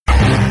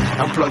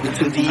I'm plugged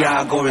into the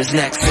Agorist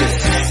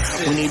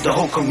Nexus. We need the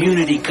whole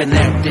community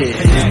connected.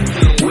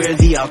 We're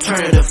the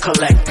alternative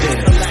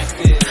collective.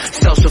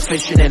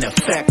 Self-sufficient and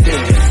effective.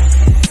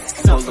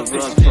 Tell the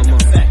rug from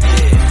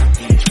effective.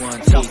 Each one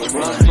teach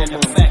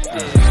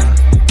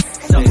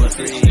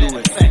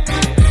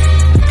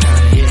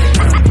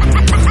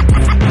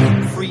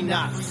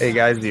one. Hey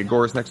guys, the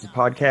Agorist Nexus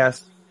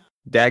podcast.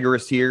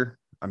 Daggerist here.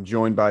 I'm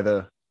joined by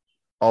the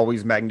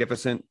always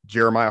magnificent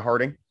Jeremiah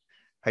Harding.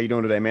 How you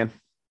doing today, man?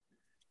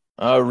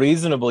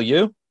 Reasonable.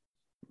 You?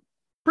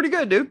 Pretty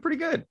good, dude. Pretty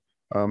good.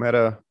 Had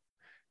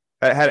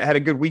a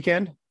good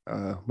weekend.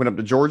 Went up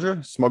to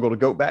Georgia, smuggled a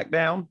goat back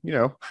down. You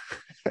know,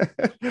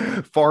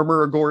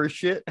 farmer Agorist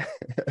shit.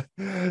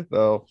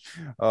 So,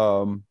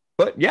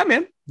 but yeah,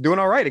 man, doing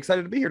all right.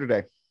 Excited to be here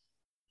today.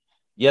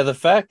 Yeah, the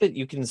fact that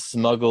you can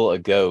smuggle a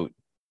goat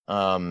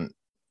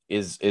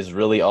is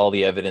really all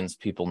the evidence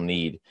people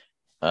need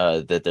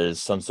that there's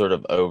some sort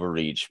of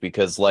overreach,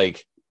 because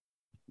like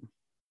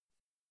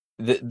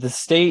the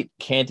state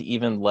can't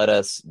even let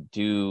us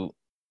do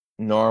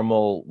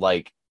normal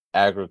like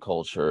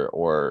agriculture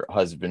or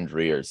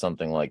husbandry or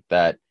something like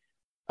that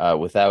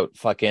without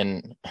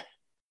fucking,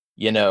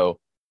 you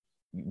know,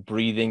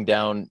 breathing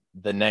down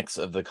the necks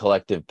of the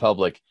collective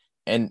public.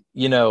 And,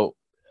 you know,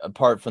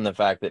 apart from the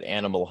fact that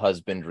animal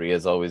husbandry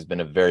has always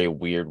been a very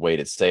weird way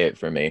to say it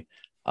for me.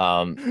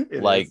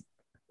 Like,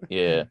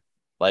 yeah,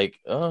 like,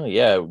 oh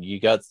yeah,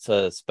 you got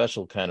a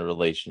special kind of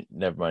relation.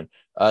 Never mind.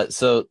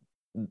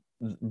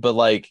 But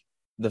like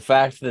the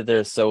fact that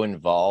they're so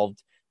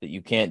involved that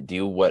you can't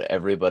do what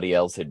everybody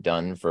else had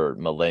done for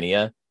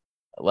millennia,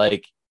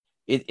 like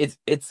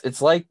it's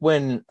like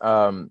when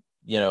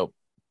you know,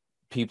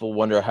 people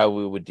wonder how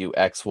we would do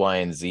X, Y,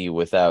 and Z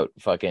without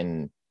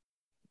fucking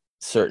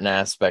certain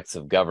aspects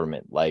of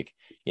government. Like,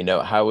 you know,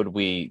 how would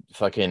we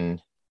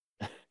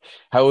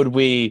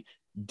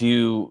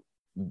do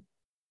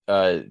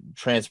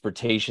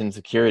transportation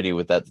security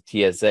without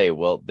the TSA?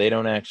 Well, they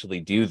don't actually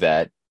do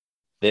that.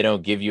 They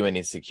don't give you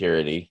any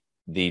security.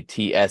 The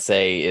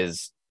TSA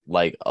is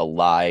like a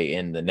lie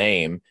in the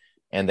name,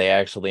 and they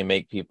actually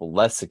make people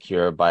less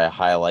secure by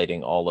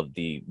highlighting all of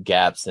the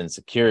gaps in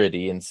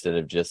security instead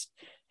of just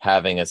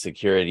having a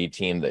security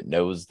team that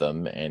knows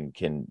them and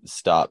can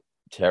stop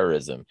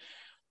terrorism.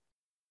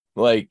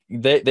 Like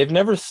they've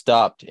never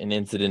stopped an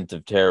incident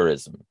of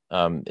terrorism.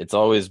 It's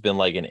always been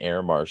like an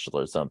air marshal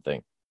or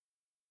something.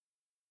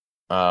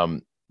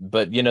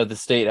 But you know, the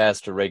state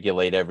has to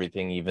regulate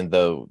everything, even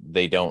though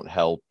they don't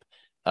help.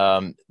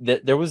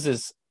 There was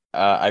this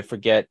I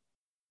forget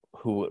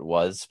who it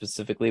was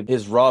specifically.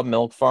 His raw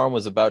milk farm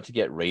was about to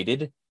get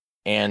raided,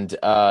 and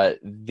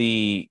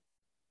the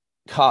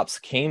cops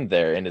came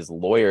there, and his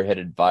lawyer had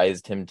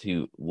advised him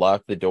to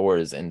lock the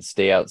doors and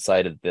stay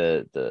outside of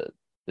the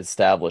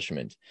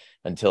establishment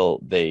until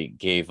they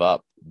gave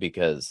up,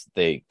 because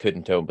they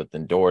couldn't open the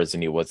doors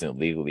and he wasn't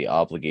legally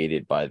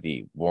obligated by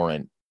the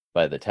warrant,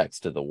 by the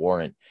text of the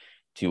warrant,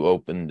 to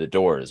open the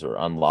doors or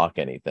unlock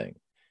anything.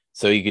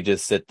 So he could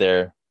just sit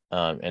there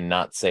and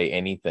not say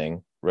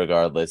anything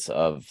regardless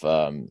of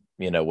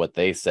you know, what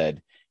they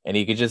said, and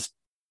he could just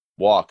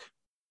walk.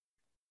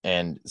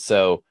 And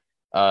so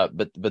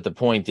but the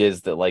point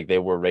is that like they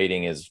were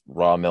raiding his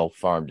raw milk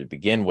farm to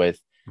begin with,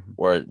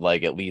 or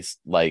like at least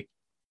like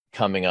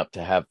coming up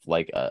to have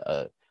like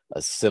a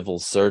civil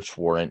search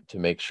warrant to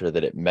make sure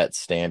that it met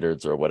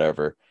standards or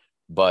whatever.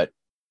 But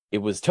it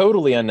was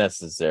totally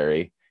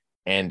unnecessary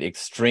and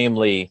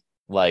extremely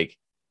like,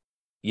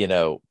 you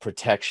know,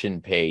 protection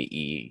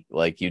payee.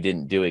 Like, you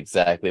didn't do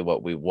exactly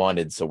what we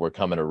wanted, so we're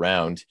coming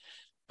around.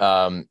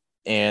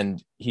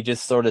 And he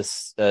just sort of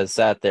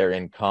sat there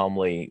and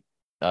calmly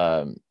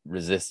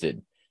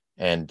resisted.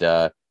 And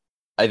I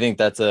think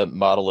that's a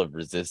model of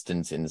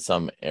resistance in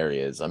some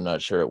areas. I'm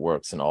not sure it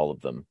works in all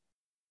of them.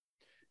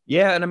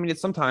 Yeah, and I mean,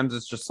 sometimes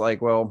it's just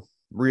like, well,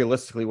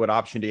 realistically, what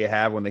option do you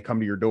have when they come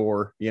to your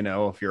door? You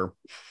know, if you're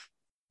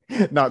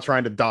not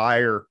trying to die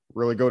or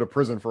really go to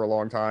prison for a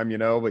long time, you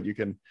know, but you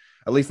can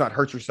at least not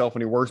hurt yourself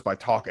any worse by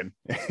talking.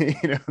 You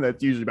know,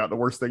 that's usually about the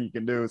worst thing you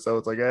can do. So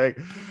it's like, hey,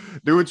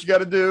 do what you got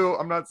to do.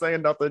 I'm not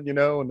saying nothing, you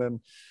know. And then,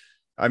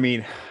 I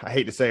mean, I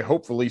hate to say,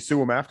 hopefully sue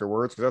them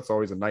afterwards, because that's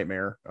always a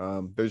nightmare.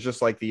 There's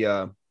just like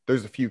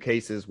there's a few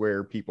cases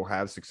where people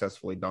have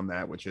successfully done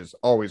that, which is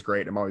always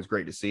great. I'm always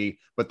great to see,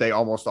 but they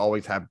almost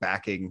always have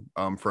backing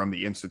from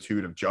the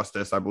Institute of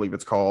Justice, I believe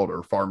it's called,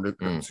 or Farm to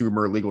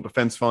Consumer Legal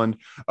Defense Fund,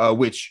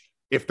 which,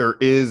 if there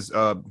is,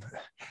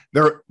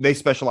 they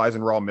specialize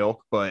in raw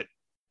milk, but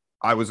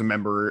I was a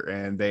member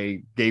and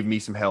they gave me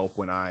some help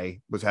when I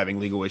was having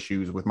legal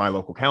issues with my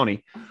local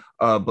county.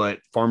 But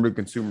Farm to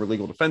Consumer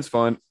Legal Defense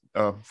Fund,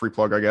 free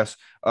plug, I guess,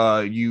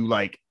 you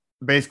like,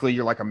 basically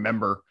you're like a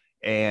member,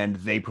 and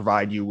they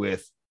provide you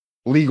with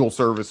legal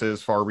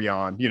services far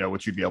beyond, you know,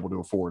 what you'd be able to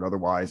afford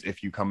otherwise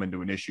if you come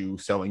into an issue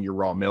selling your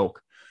raw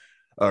milk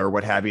or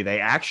what have you. They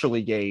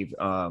actually gave,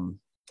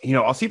 you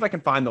know, I'll see if I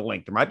can find the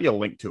link. There might be a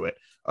link to it,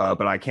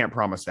 but I can't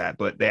promise that.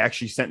 But they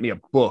actually sent me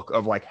a book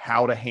of like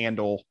how to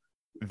handle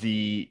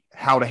the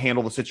how to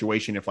handle the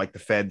situation if like the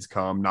feds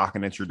come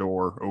knocking at your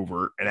door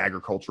over an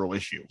agricultural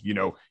issue.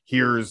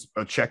 Here's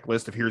a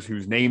checklist of here's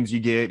whose names you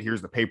get,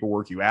 here's the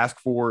paperwork you ask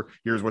for,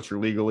 here's what you're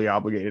legally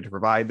obligated to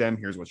provide them,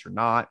 here's what you're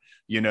not,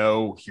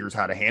 here's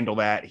how to handle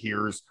that,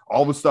 here's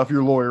all the stuff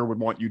your lawyer would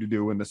want you to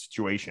do in this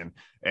situation.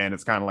 And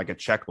it's kind of like a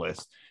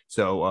checklist.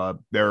 So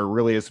there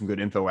really is some good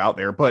info out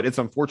there, but it's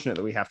unfortunate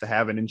that we have to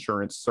have an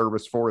insurance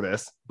service for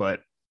this.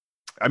 But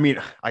I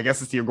mean, I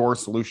guess it's the Agora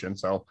solution.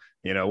 So,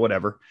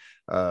 whatever.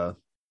 But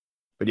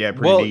yeah,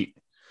 pretty neat.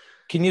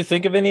 Can you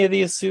think of any of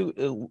these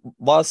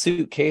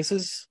lawsuit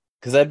cases?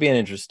 Because that'd be an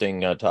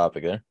interesting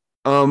topic there.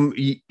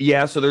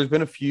 Yeah, so there's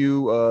been a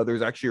few.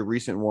 There's actually a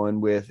recent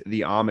one with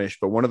the Amish,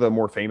 but one of the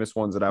more famous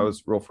ones that I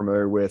was real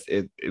familiar with,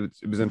 it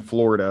was in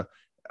Florida.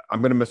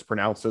 I'm going to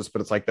mispronounce this,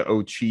 but it's like the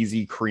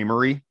O'Cheesy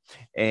Creamery,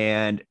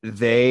 and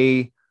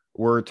they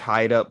were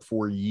tied up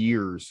for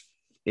years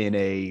in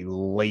a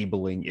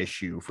labeling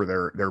issue for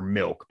their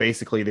milk.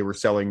 Basically, they were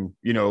selling,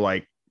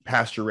 like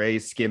pasture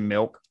raised skim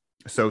milk.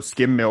 So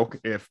skim milk,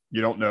 if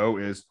you don't know,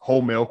 is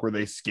whole milk where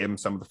they skim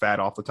some of the fat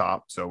off the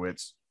top, so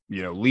it's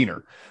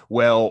leaner.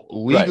 Well,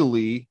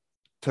 legally,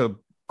 to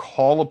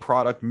call a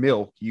product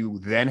milk, you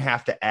then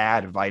have to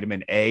add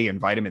vitamin A and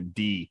vitamin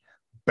D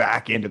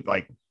back into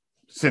like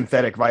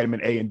synthetic vitamin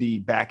A and D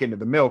back into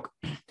the milk,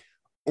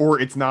 or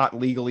it's not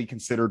legally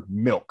considered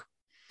milk.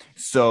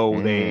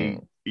 So the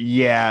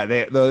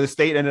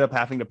state ended up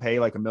having to pay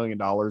like $1 million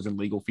in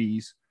legal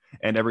fees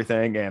and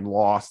everything, and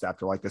lost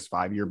after like this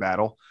 5-year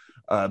battle.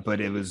 But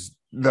it was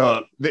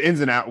the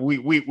ins and outs.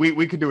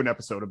 We could do an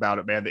episode about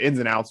it, man. The ins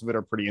and outs of it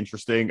are pretty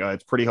interesting.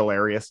 It's pretty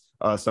hilarious.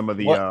 Some of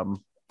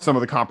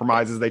the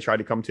compromises they tried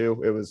to come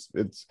to.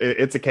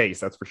 It's a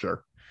case, that's for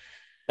sure.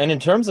 And in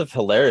terms of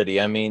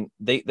hilarity, I mean,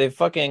 they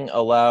fucking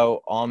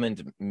allow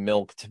almond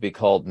milk to be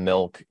called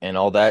milk and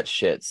all that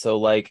shit. So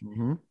like,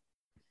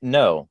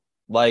 no,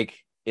 like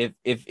if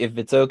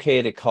it's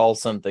okay to call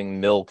something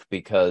milk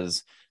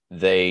because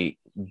they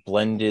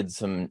blended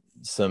some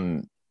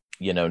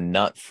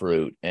nut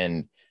fruit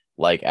and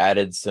like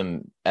added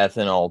some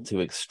ethanol to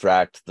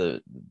extract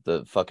the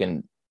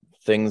fucking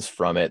things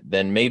from it,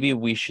 then maybe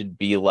we should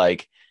be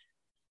like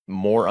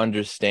more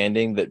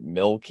understanding that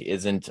milk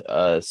isn't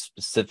a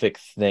specific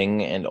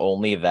thing and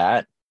only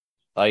that.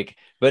 Like,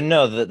 but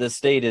no, the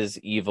state is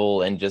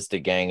evil and just a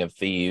gang of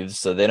thieves,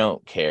 so they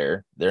don't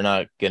care. They're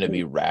not going to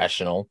be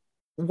rational.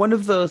 One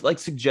of the like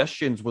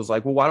suggestions was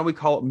like, well, why don't we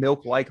call it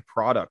milk-like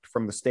product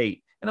from the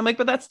state? And I'm like,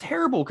 but that's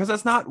terrible because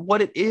that's not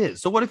what it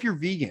is. So what if you're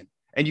vegan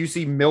and you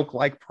see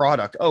milk-like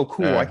product? Oh,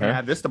 cool. I can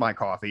add this to my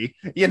coffee.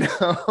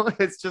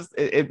 It's just,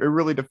 it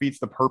really defeats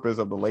the purpose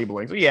of the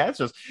labeling. So yeah,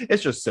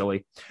 it's just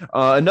silly.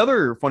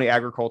 Another funny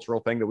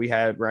agricultural thing that we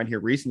had around here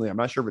recently, I'm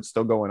not sure if it's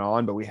still going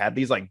on, but we had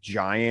these like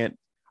giant,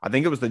 I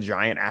think it was the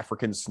giant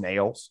African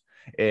snails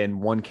in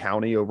one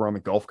county over on the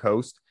Gulf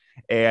Coast.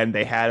 And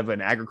they had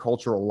an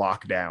agricultural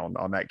lockdown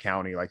on that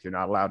county. Like you're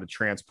not allowed to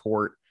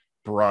transport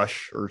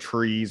brush or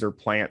trees or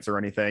plants or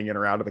anything in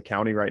or out of the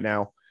county right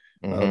now.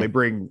 They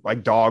bring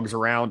like dogs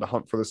around to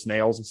hunt for the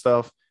snails and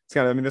stuff. It's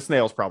kind of, I mean, the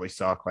snails probably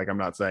suck. Like I'm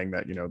not saying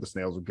that, the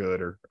snails are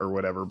good or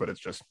whatever, but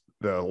it's just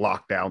the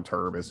lockdown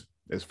term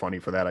is funny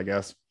for that, I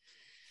guess.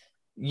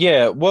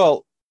 Yeah.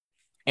 Well,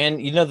 and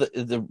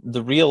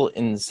the real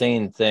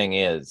insane thing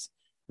is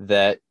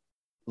that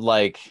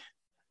like,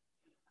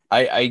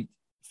 I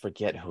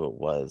forget who it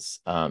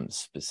was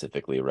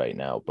specifically right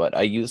now, but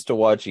I used to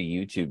watch a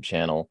YouTube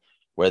channel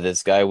where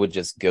this guy would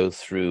just go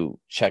through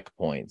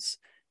checkpoints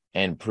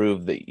and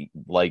prove that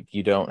like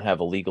you don't have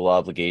a legal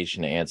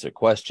obligation to answer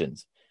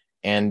questions.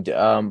 And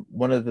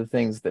one of the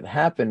things that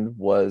happened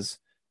was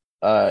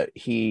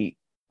he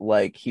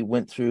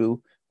went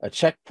through a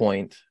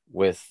checkpoint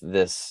with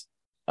this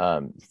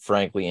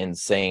frankly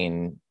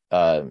insane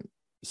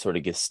sort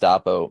of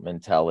Gestapo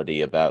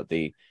mentality about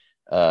the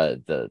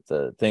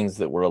things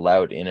that were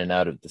allowed in and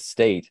out of the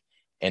state.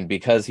 And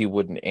because he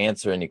wouldn't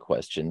answer any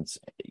questions,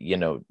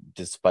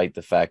 despite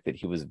the fact that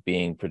he was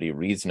being pretty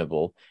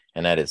reasonable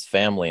and had his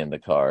family in the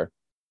car,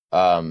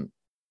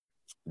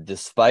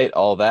 despite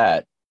all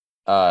that,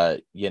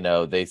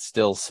 they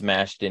still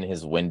smashed in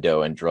his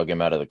window and drug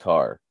him out of the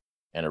car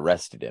and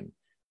arrested him.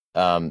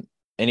 And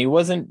he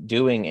wasn't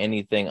doing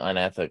anything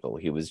unethical.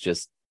 He was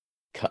just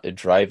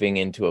driving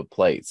into a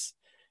place,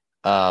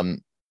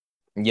 And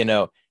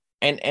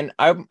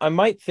I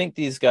might think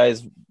these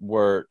guys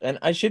were, and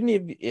I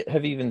shouldn't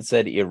have even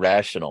said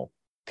irrational,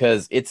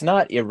 because it's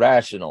not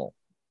irrational.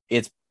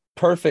 It's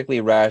perfectly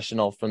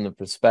rational from the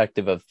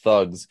perspective of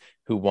thugs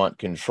who want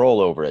control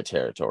over a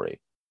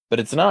territory. But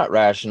it's not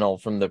rational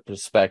from the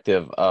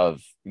perspective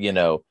of,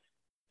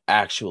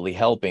 actually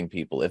helping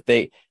people. If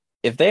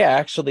they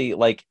actually,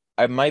 like,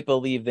 I might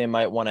believe they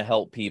might want to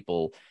help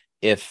people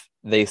if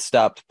they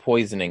stopped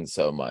poisoning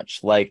so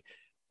much. Like,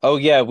 oh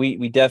yeah,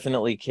 we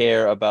definitely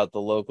care about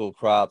the local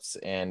crops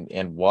and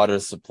water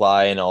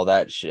supply and all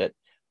that shit.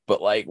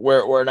 But like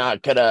we're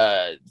not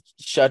gonna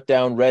shut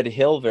down Red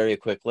Hill very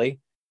quickly.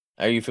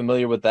 Are you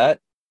familiar with that?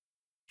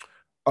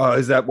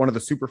 Is that one of the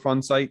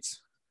Superfund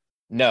sites?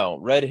 No,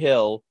 Red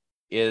Hill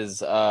is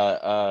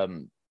part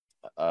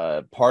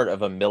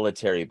of a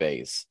military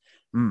base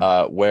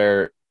Mm.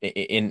 where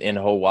in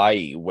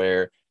Hawaii,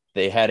 where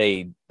they had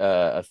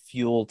a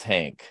fuel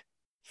tank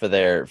for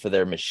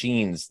their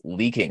machines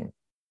leaking,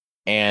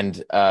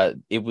 and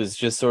it was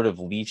just sort of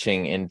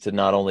leaching into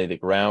not only the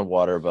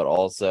groundwater but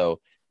also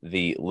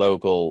the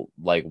local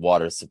like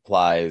water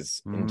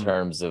supplies in Mm.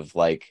 terms of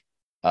like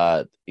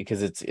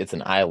because it's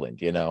an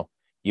island, you know,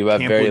 you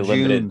have Camp very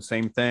limited. Lejeune,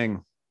 same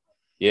thing.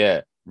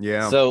 Yeah.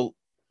 Yeah. So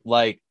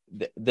like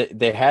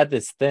they had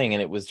this thing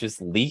and it was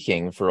just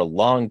leaking for a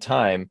long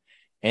time,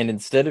 and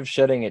instead of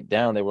shutting it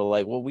down they were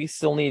like, well, we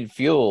still need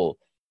fuel.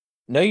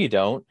 No, you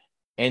don't.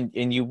 And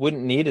you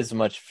wouldn't need as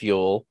much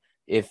fuel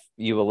if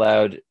you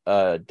allowed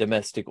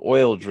domestic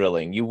oil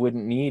drilling. You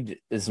wouldn't need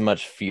as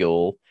much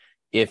fuel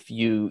if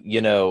you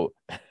know,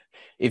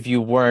 if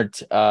you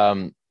weren't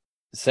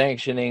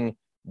sanctioning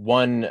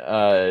one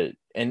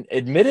and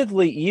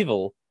admittedly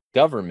evil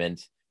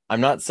government.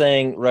 I'm not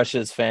saying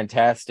Russia's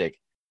fantastic.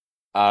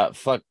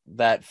 Fuck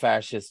that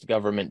fascist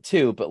government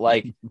too, but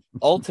like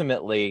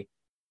ultimately,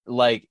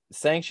 like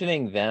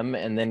sanctioning them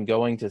and then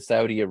going to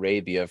Saudi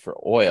Arabia for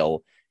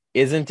oil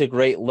isn't a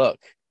great look.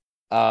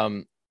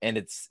 And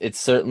it's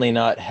certainly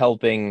not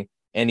helping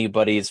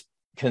anybody's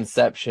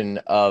conception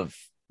of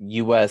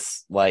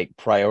US like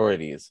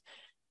priorities.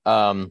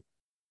 Um,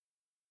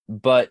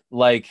 but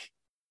like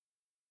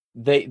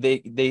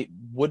they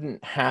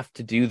wouldn't have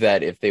to do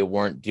that if they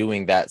weren't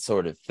doing that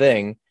sort of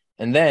thing.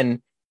 And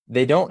then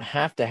they don't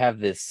have to have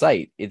this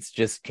site. It's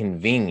just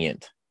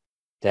convenient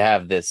to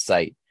have this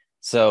site.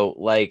 So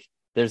like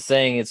they're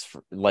saying it's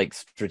for, like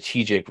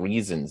strategic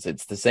reasons.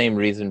 It's the same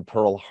reason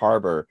Pearl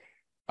Harbor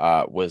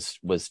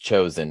was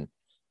chosen.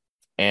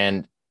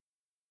 And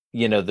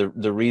you know,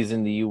 the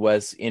reason the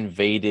US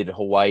invaded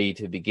Hawaii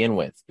to begin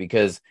with,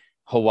 because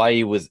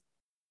Hawaii was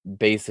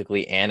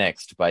basically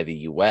annexed by the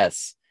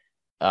US.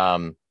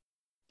 Um,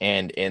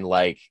 and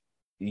like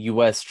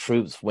US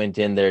troops went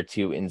in there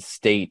to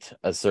instate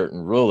a certain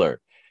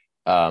ruler.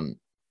 And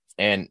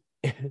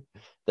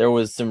there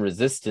was some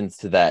resistance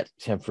to that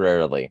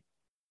temporarily,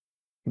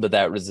 but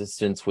that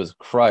resistance was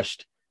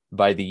crushed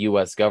by the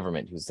US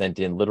government, who sent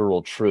in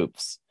literal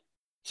troops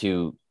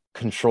to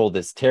control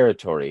this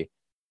territory.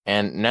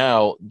 And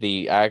now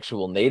the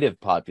actual native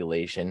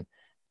population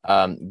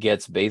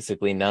gets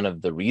basically none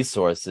of the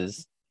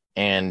resources,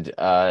 and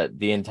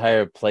the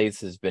entire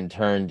place has been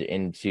turned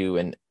into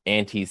an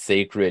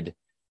anti-sacred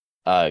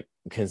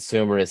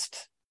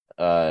consumerist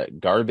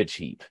garbage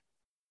heap.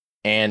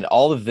 And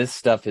all of this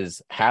stuff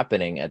is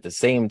happening at the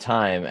same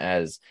time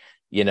as,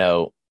 you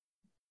know,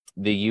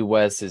 the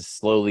US is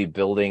slowly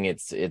building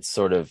its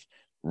sort of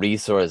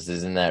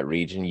resources in that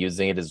region,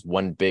 using it as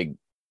one big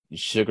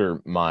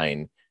sugar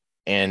mine.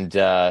 And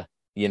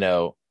you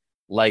know,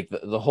 like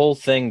the whole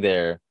thing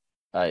there,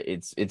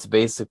 it's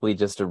basically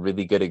just a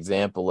really good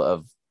example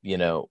of, you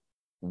know,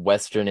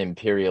 Western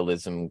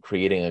imperialism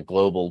creating a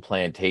global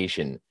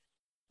plantation.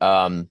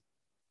 And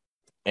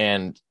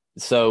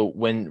so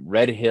when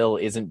Red Hill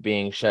isn't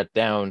being shut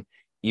down,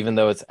 even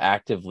though it's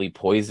actively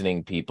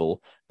poisoning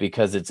people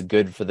because it's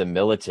good for the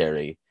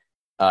military,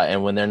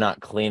 and when they're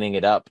not cleaning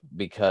it up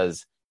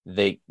because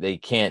they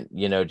can't,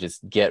 you know,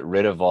 just get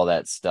rid of all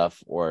that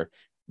stuff or,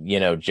 you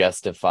know,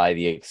 justify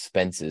the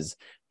expenses,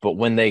 but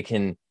when they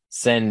can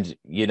send,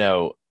 you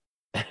know,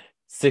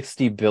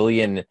 60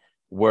 billion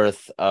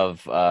worth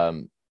of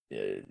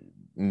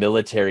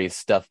military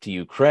stuff to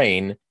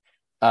Ukraine,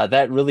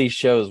 that really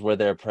shows where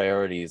their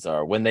priorities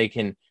are. When they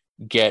can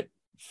get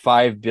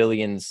 5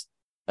 billion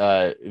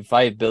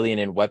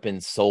in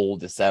weapons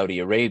sold to Saudi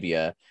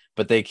Arabia,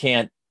 but they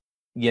can't,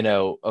 you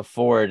know,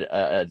 afford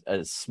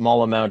a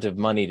small amount of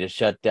money to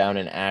shut down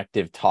an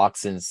active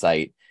toxin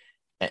site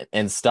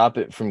and stop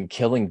it from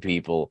killing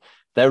people.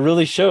 That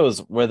really shows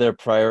where their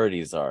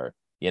priorities are,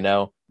 you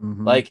know?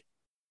 Mhm. Like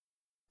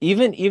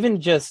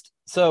even just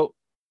so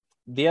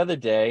the other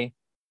day,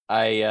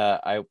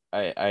 I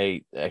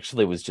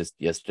actually, it was just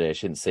yesterday. I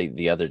shouldn't say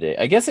the other day.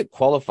 I guess it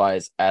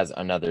qualifies as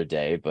another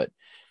day, but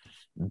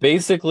I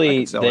basically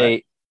could sell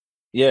that.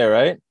 yeah,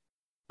 right.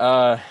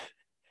 Uh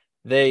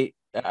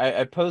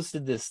I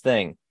posted this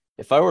thing.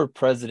 If I were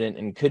president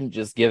and couldn't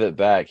just give it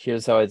back,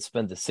 here's how I'd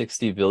spend the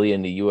 60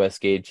 billion the US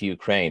gave to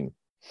Ukraine.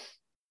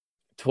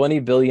 20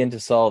 billion to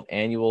solve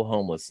annual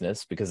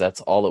homelessness, because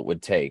that's all it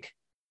would take.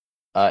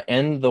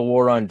 End the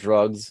war on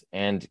drugs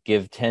and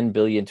give 10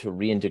 billion to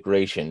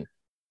reintegration.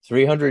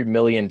 300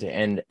 million to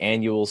end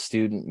annual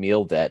student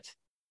meal debt.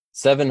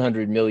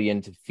 700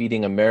 million to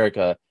feeding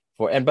America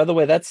for, and by the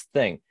way, that's the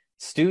thing.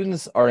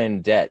 Students are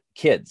in debt.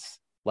 Kids,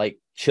 like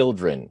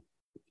children,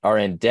 are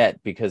in debt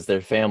because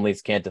their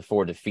families can't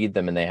afford to feed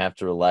them and they have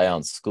to rely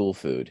on school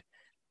food.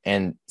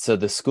 And so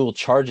the school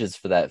charges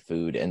for that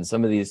food, and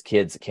some of these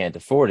kids can't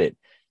afford it.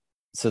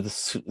 So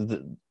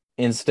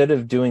instead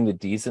of doing the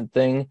decent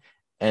thing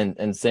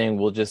and saying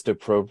we'll just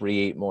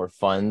appropriate more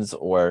funds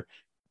or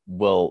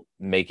we'll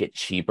make it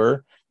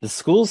cheaper, the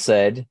school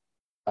said,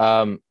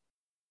 you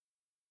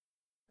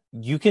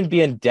can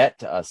be in debt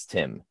to us,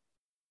 Tim.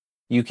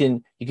 You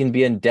can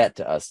be in debt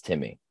to us,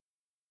 Timmy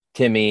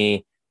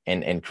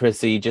and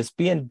Chrissy. Just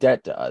be in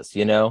debt to us,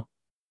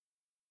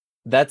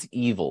 that's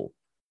evil.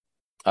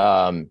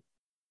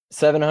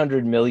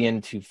 700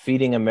 million to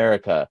Feeding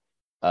America,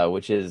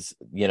 which is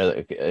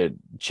a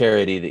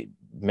charity that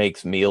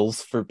makes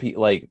meals for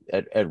people like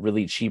at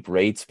really cheap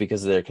rates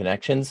because of their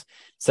connections.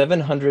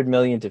 700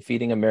 million to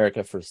Feeding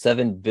America for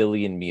 7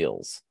 billion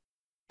meals.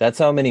 That's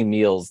how many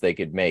meals they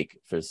could make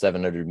for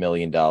 $700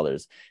 million. And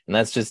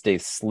that's just a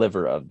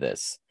sliver of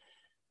this.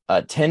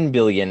 10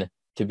 billion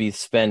to be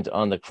spent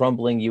on the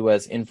crumbling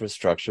U.S.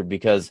 infrastructure,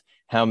 because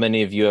how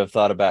many of you have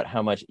thought about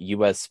how much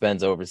U.S.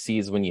 spends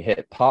overseas when you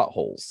hit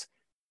potholes?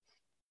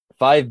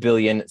 5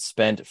 billion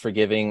spent for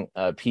giving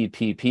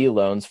PPP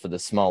loans for the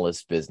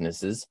smallest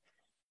businesses.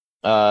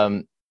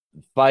 5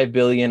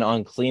 billion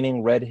on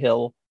cleaning Red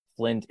Hill,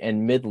 Flint,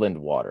 and Midland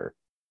water.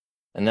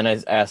 And then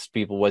I asked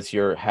people, what's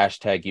your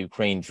hashtag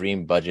Ukraine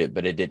dream budget?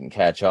 But it didn't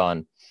catch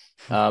on.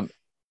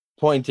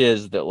 Point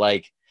is that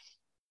like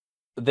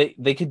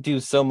they could do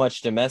so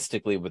much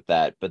domestically with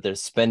that, but they're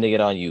spending it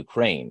on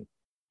Ukraine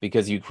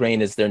because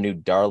Ukraine is their new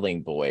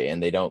darling boy,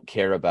 and they don't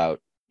care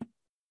about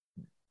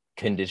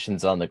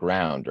conditions on the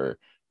ground or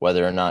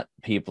whether or not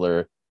people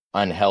are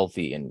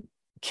unhealthy and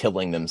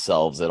killing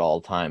themselves at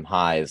all-time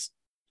highs.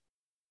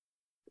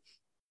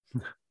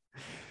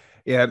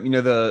 Yeah,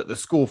 the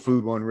school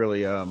food one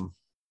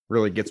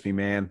really gets me,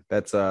 man.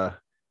 That's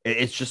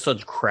it's just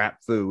such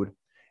crap food,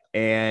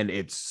 and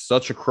it's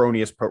such a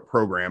cronyist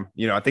program.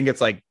 I think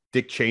it's like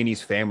Dick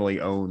Cheney's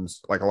family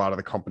owns like a lot of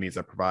the companies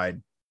that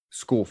provide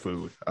school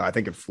food. I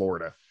think in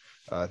Florida,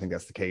 I think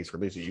that's the case, or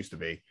at least it used to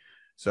be.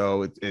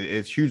 So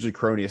it's hugely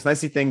cronyist. And I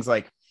see things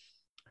like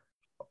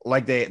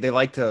they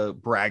like to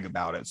brag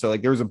about it. So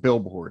like there was a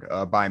billboard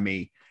by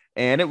me,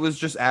 and it was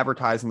just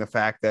advertising the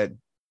fact that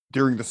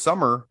during the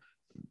summer,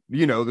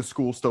 the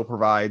school still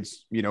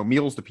provides,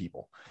 meals to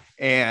people.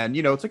 And,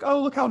 it's like,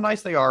 oh, look how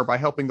nice they are by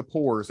helping the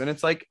poor. And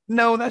it's like,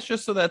 no, that's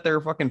just so that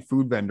their fucking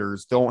food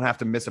vendors don't have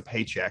to miss a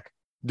paycheck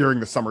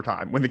during the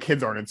summertime when the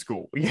kids aren't in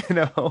school.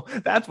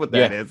 That's what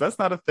that is. That's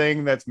not a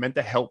thing that's meant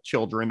to help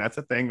children. That's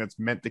a thing that's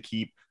meant to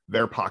keep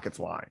their pockets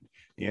lined.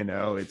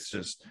 It's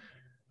just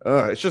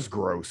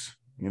gross,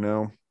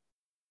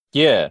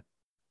 Yeah.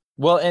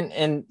 Well,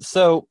 and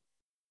so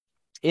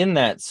in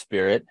that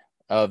spirit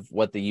of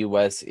what the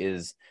U.S.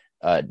 is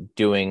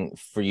doing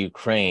for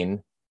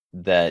Ukraine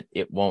that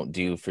it won't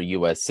do for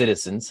U.S.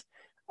 citizens,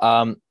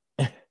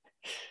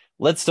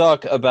 let's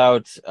talk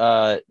about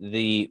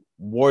the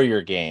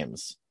Warrior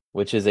Games,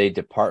 which is a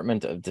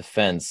Department of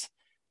Defense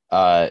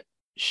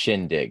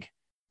shindig,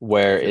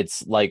 where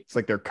it's like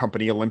their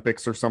company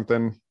Olympics or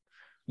something.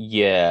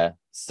 Yeah.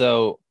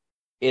 So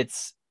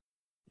it's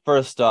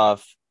first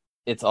off,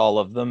 it's all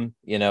of them.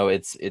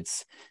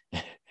 It's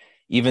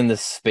even the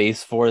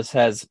Space Force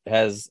has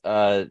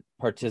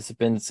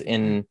participants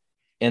in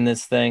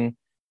this thing.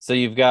 So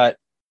you've got,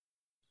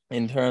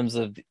 in terms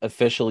of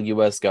official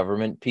U.S.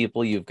 government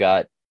people, you've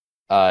got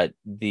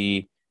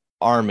the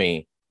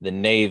Army, the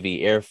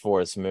Navy, Air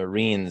Force,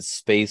 Marines,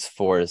 Space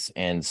Force,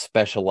 and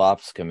Special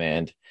Ops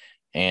Command,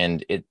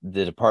 and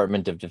the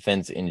Department of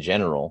Defense in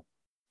general.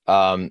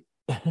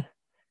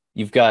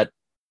 You've got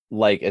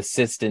like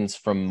assistance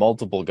from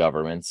multiple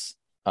governments,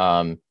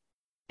 and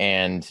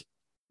the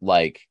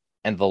like.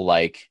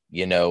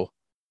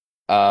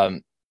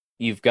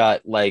 You've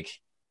got like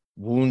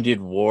Wounded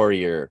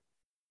Warrior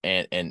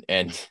and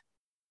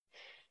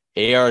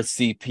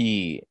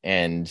ARCP,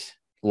 and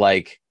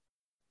like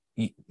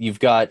you've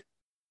got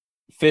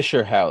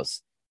Fisher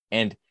House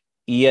and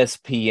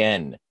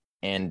ESPN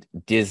and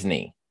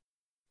Disney.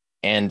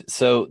 And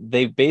so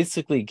they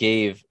basically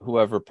gave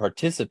whoever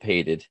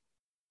participated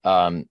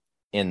in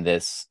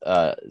this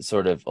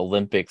sort of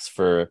Olympics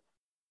for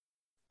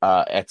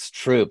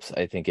ex-troops,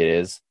 I think it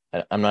is.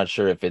 I'm not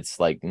sure if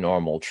it's like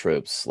normal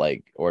troops,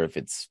 or if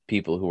it's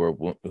people who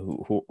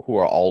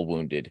are all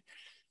wounded.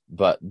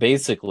 But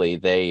basically,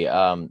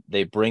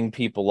 they bring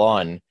people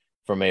on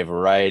from a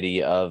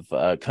variety of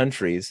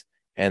countries,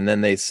 and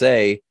then they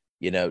say,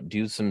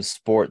 do some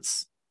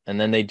sports, and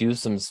then they do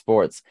some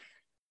sports,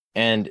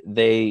 and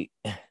they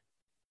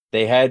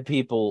had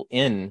people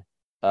in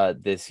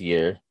this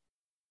year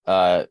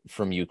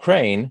from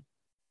Ukraine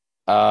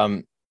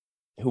who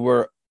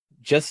were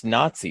just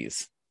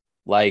Nazis.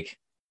 Like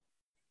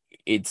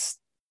it's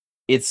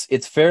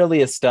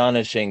fairly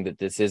astonishing that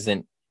this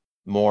isn't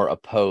more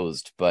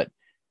opposed, but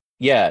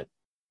yeah.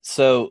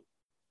 So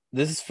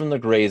this is from the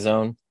Gray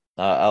Zone.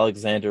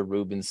 Alexander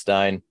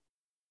Rubinstein.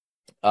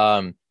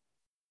 The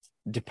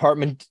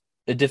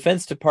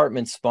Defense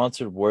Department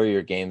sponsored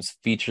Warrior Games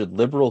featured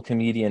liberal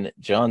comedian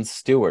Jon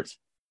Stewart,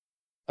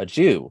 a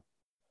Jew,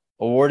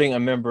 awarding a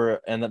member,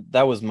 and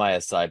that was my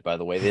aside, by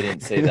the way. They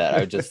didn't say that.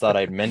 I just thought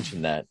I'd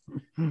mention that.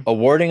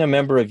 Awarding a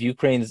member of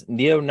Ukraine's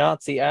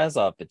neo-Nazi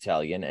Azov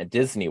battalion at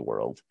Disney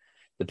World.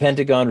 The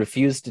Pentagon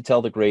refused to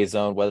tell the Gray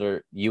Zone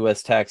whether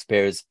U.S.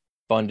 taxpayers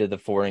funded the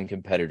foreign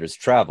competitors'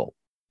 travel.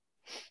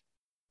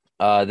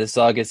 This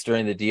August,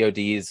 during the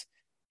DoD's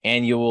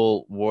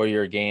annual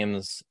Warrior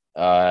Games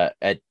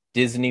at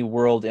Disney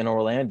World in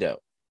Orlando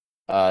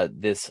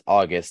this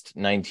August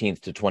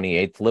 19th to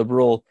 28th.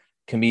 Liberal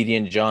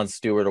comedian Jon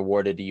Stewart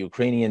awarded a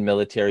Ukrainian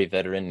military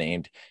veteran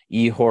named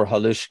Ihor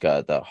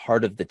Halushka the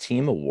Heart of the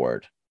Team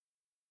Award.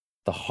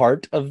 The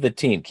Heart of the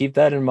Team. Keep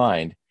that in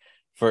mind,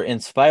 for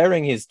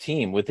inspiring his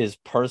team with his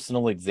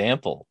personal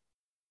example.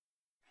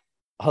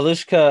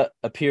 Halushka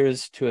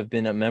appears to have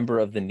been a member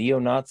of the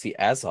neo-Nazi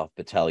Azov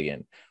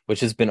Battalion, which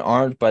has been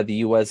armed by the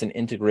U.S. and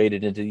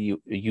integrated into the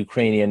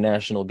Ukrainian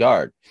National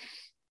Guard.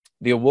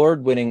 The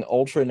award-winning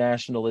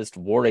ultra-nationalist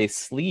wore a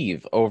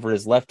sleeve over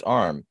his left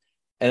arm,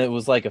 and it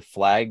was like a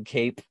flag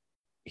cape.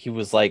 He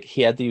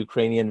had the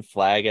Ukrainian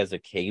flag as a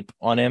cape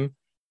on him,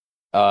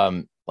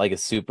 like a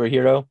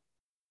superhero.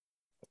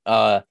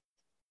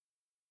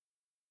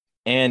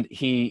 And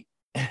he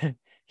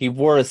he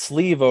wore a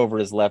sleeve over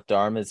his left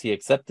arm as he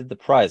accepted the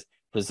prize,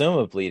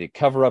 presumably to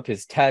cover up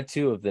his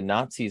tattoo of the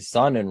Nazi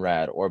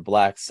Sonnenrad, or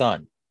Black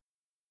Sun.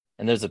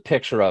 And there's a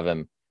picture of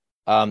him.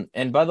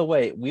 And by the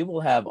way, we will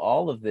have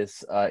all of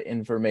this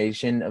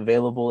information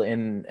available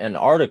in an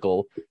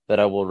article that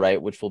I will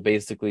write, which will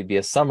basically be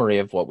a summary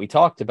of what we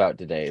talked about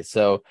today.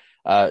 So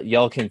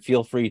y'all can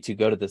feel free to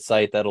go to the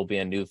site. That'll be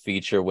a new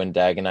feature when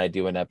Dag and I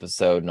do an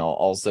episode, and I'll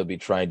also be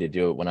trying to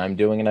do it when I'm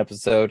doing an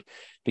episode,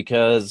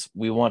 because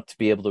we want to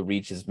be able to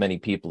reach as many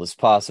people as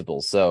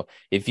possible. So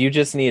if you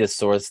just need a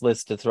source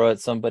list to throw at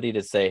somebody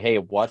to say, hey,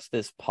 watch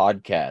this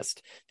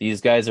podcast,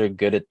 these guys are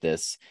good at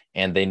this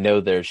and they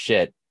know their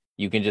shit,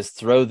 you can just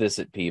throw this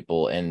at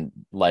people and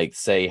like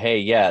say, hey,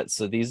 yeah,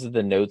 so these are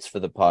the notes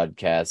for the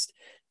podcast.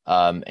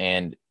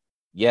 And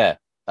yeah,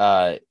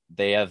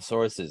 they have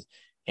sources.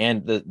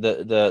 And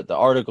the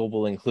article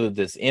will include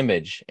this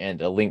image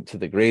and a link to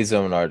the Gray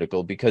Zone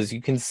article, because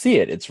you can see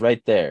it. It's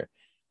right there.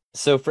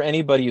 So for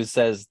anybody who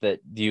says that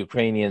the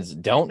Ukrainians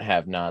don't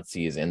have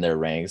Nazis in their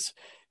ranks,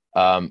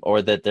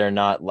 or that they're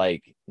not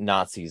like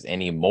Nazis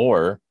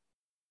anymore,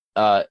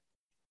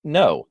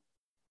 no.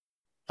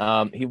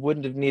 He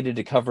wouldn't have needed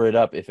to cover it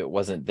up if it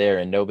wasn't there,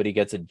 and nobody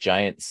gets a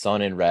giant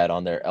Sonnenrad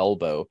on their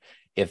elbow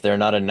if they're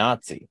not a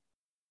Nazi.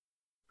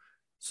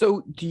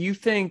 So do you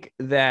think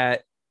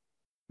that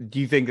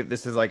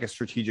this is like a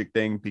strategic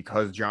thing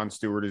because Jon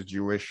Stewart is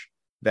Jewish,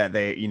 that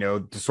they,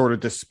 to sort of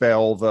to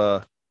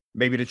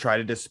try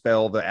to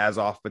dispel the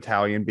Azov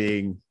Battalion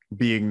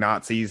being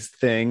Nazis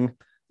thing?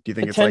 Do you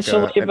think it's like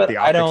the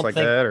optics like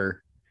that,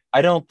 or?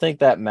 I don't think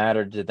that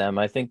mattered to them.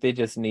 I think they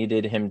just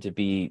needed him to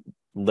be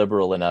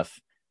liberal enough.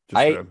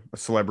 A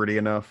celebrity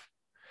enough.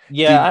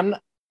 Yeah,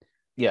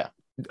 yeah.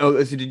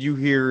 Oh, so did you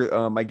hear?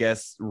 I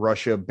guess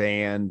Russia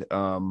banned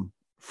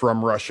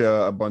from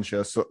Russia a bunch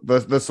of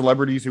the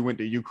celebrities who went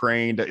to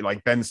Ukraine,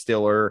 like Ben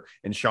Stiller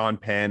and Sean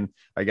Penn.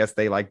 I guess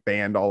they like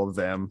banned all of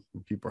them.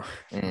 People,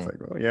 it's like,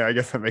 well, yeah, I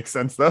guess that makes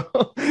sense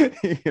though.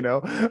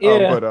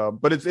 Yeah.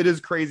 But it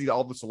is crazy,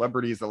 all the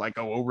celebrities that like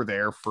go over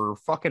there for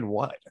fucking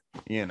what,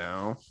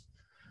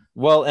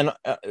 Well, and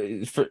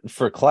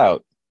for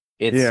clout.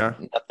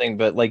 It's nothing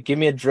but like, give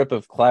me a drip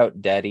of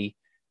clout, daddy.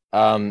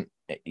 I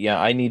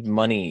need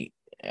money.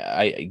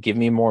 Give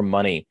me more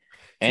money.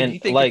 And do you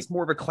think it's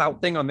more of a clout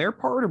thing on their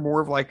part, or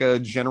more of like a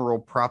general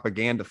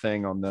propaganda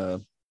thing on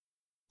the,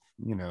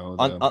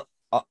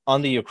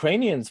 on the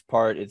Ukrainians'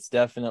 part? It's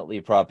definitely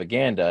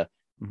propaganda.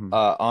 Mm-hmm.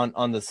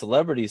 On the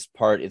celebrities'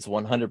 part, it's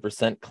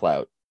 100%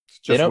 clout.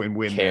 They don't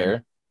win-win care.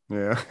 Man.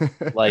 Yeah.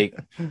 Like,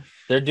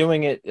 they're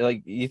doing it.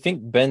 Like, you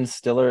think Ben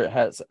Stiller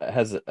has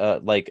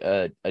like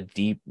a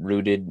deep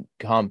rooted,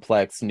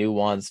 complex,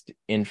 nuanced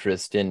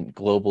interest in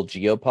global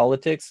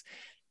geopolitics?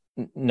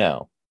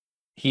 No,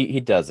 he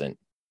doesn't.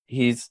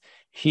 He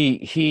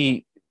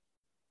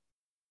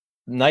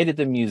Night at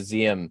the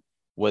Museum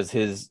was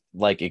his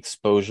like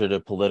exposure to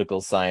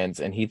political science,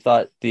 and he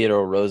thought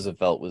Theodore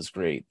Roosevelt was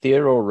great.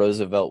 Theodore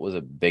Roosevelt was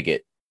a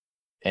bigot,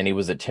 and he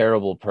was a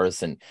terrible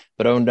person.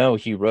 But oh no,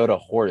 he rode a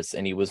horse,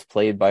 and he was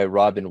played by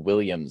Robin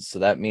Williams. So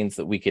that means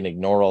that we can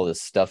ignore all the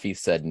stuff he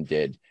said and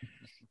did.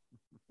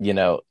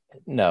 No.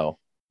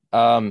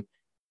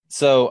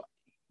 So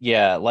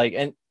yeah, like,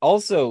 and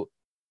also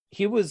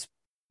he was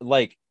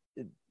like,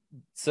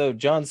 so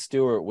Jon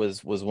Stewart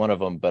was one of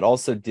them, but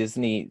also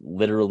Disney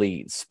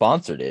literally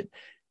sponsored it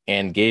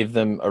and gave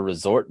them a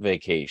resort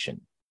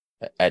vacation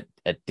at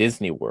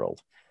Disney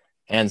World.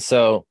 And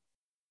so,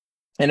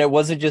 and it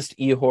wasn't just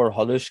Ihor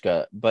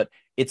Halushka, but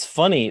it's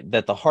funny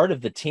that the heart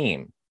of the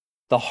team,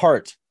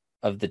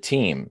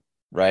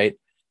 right,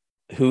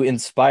 who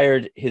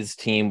inspired his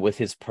team with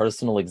his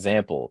personal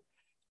example,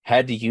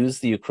 had to use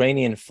the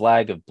Ukrainian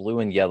flag of blue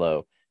and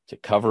yellow to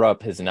cover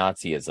up his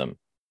Nazism.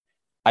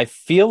 I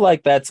feel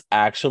like that's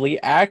actually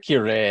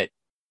accurate.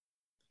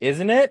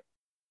 Isn't it?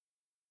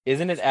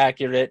 Isn't it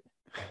accurate?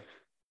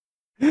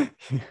 Yeah.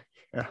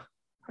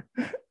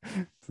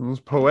 It's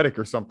almost poetic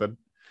or something.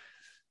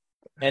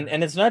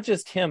 And it's not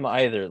just him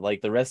either,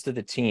 like the rest of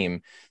the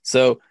team.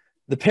 So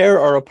the pair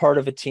are a part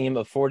of a team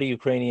of 40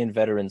 Ukrainian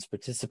veterans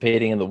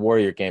participating in the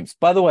Warrior Games.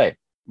 By the way,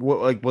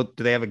 what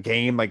do they have a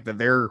game like that?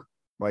 They're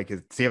like,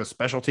 does he have a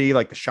specialty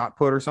like the shot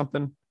put or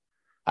something?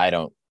 I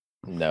don't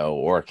know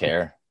or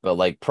care. but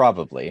like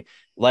probably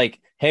like,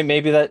 hey,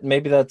 maybe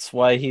that's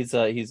why he's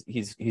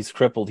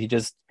crippled. He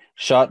just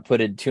shot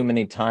putted too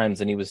many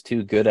times and he was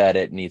too good at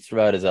it and he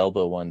threw out his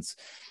elbow once.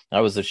 I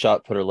was a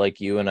shot putter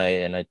like you, and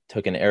I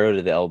took an arrow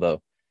to the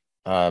elbow.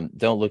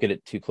 Don't look at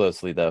it too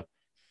closely though.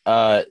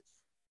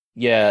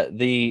 Yeah,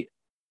 the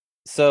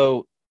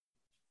so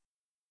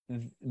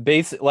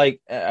basic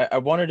like I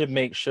wanted to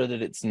make sure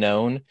that it's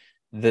known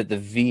that the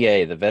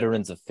VA, the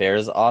Veterans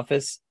Affairs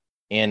Office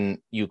in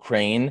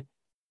Ukraine,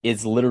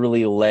 is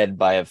literally led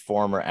by a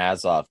former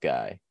Azov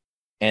guy.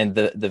 And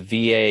the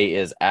VA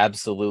is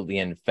absolutely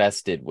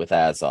infested with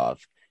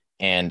Azov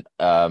and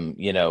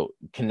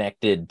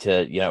connected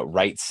to,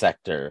 right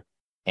sector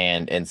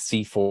and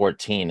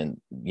C-14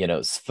 and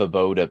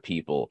Svoboda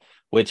people,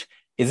 which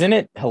isn't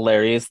it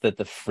hilarious that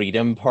the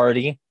Freedom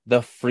Party,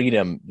 that's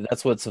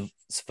what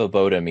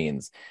Svoboda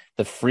means.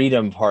 The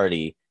Freedom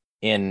Party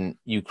in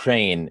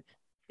Ukraine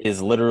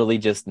is literally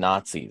just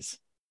Nazis.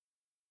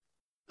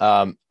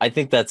 I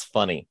think that's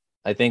funny.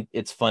 I think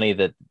it's funny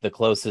that the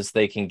closest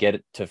they can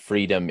get to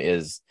freedom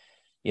is,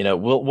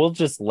 we'll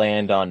just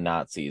land on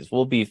Nazis.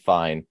 We'll be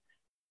fine.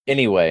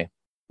 Anyway,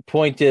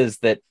 point is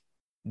that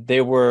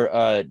they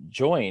were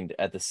joined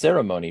at the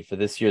ceremony for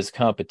this year's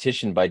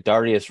competition by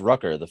Darius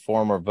Rucker, the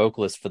former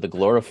vocalist for the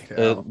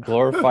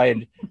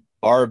glorified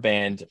bar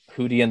band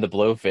Hootie and the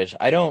Blowfish.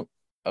 I don't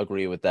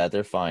agree with that.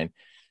 They're fine.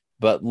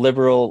 But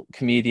liberal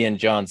comedian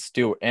Jon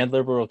Stewart.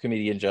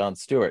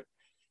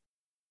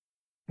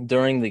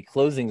 During the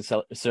closing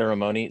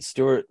ceremony,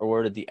 Stewart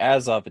awarded the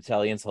Azov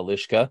Battalions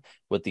Halishka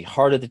with the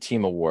Heart of the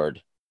Team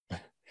Award.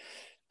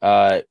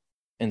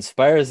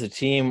 Inspires the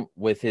team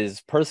with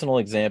his personal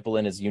example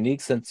and his unique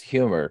sense of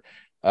humor,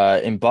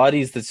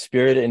 embodies the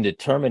spirit and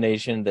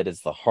determination that is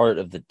the heart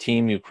of the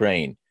Team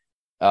Ukraine.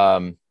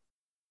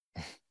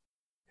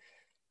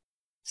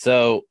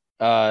 So,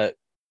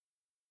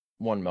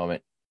 one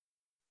moment.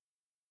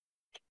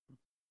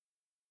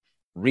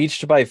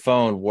 Reached by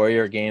phone,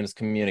 Warrior Games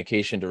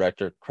communication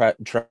director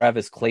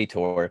Travis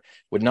Claytor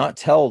would not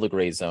tell the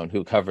Gray Zone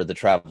who covered the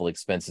travel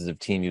expenses of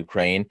Team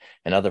Ukraine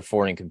and other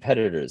foreign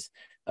competitors.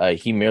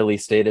 He merely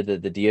stated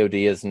that the DoD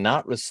is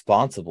not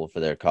responsible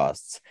for their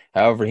costs.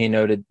 However, he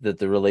noted that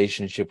the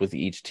relationship with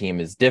each team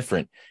is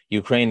different.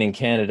 Ukraine and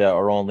Canada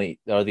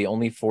are the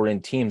only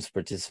foreign teams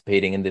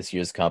participating in this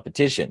year's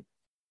competition.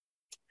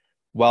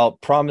 While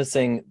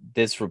promising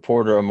this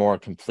reporter a more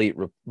complete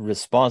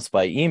response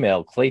by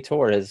email,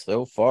 Claytor has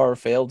so far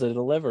failed to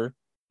deliver.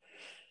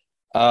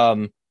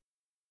 A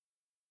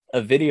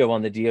video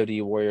on the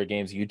DoD Warrior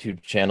Games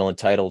YouTube channel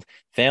entitled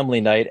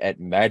Family Night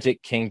at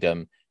Magic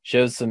Kingdom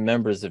shows some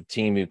members of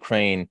Team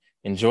Ukraine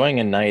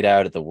enjoying a night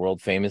out at the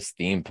world-famous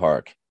theme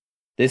park.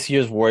 This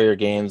year's Warrior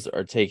Games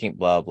are taking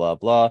blah, blah,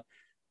 blah.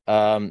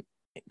 The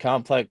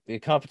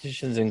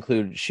competitions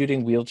include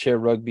shooting, wheelchair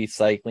rugby,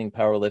 cycling,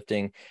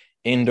 powerlifting,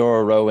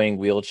 indoor rowing,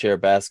 wheelchair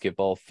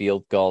basketball,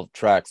 field golf,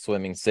 track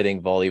swimming,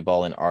 sitting,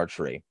 volleyball, and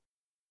archery.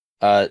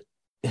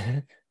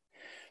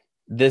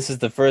 This is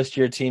the first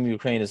year Team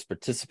Ukraine has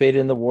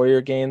participated in the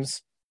Warrior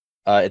Games.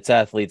 Its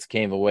athletes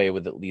came away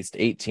with at least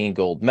 18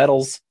 gold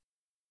medals.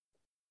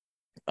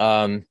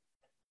 The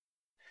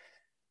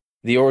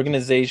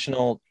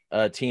organizational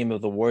team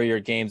of the Warrior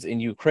Games in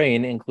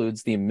Ukraine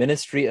includes the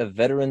Ministry of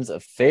Veterans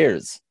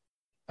Affairs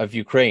of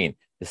Ukraine,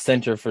 the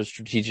Center for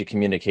Strategic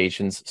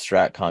Communications,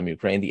 Stratcom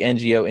Ukraine, the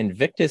NGO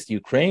Invictus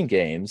Ukraine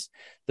Games,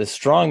 the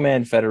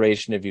Strongman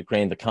Federation of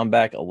Ukraine, the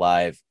Comeback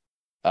Alive.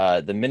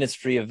 The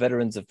Ministry of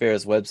Veterans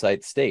Affairs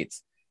website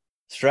states,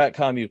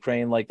 Stratcom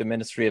Ukraine, like the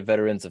Ministry of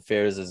Veterans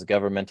Affairs, is a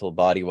governmental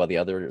body, while the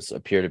others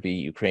appear to be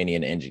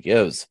Ukrainian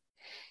NGOs.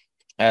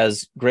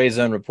 As Gray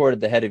Zone reported,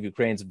 the head of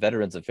Ukraine's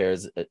Veterans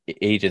Affairs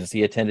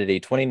Agency attended a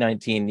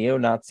 2019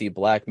 neo-Nazi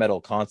black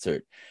metal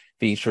concert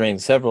featuring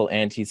several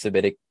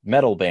anti-Semitic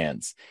metal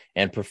bands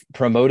and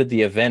promoted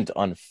the event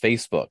on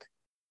Facebook.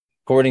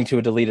 According to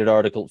a deleted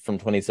article from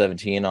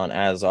 2017 on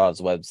Azov's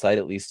website,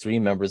 at least 3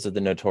 members of the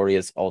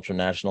notorious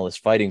ultranationalist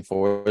fighting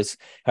force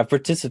have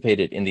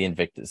participated in the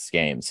Invictus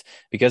Games.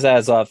 Because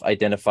Azov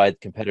identified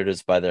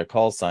competitors by their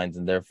call signs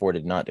and therefore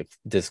did not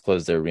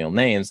disclose their real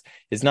names,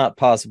 it's not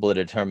possible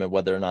to determine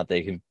whether or not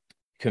they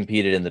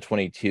competed in the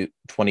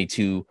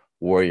 2022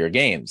 Warrior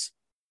Games.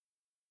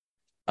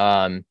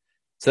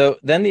 So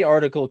then the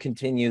article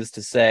continues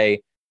to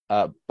say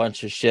a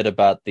bunch of shit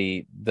about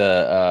the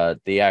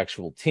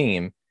actual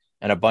team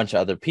and a bunch of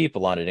other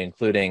people on it,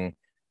 including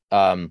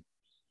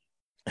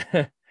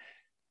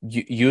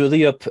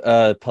Yulia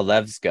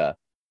Palevska,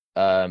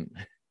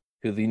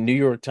 who the New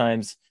York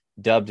Times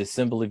dubbed a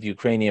symbol of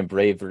Ukrainian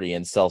bravery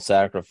and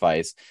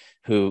self-sacrifice,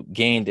 who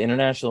gained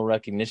international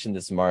recognition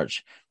this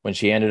March when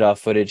she handed off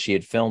footage she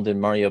had filmed in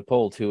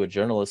Mariupol to a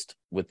journalist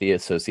with the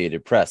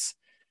Associated Press.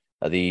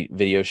 The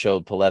video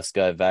showed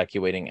Palevska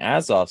evacuating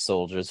Azov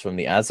soldiers from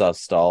the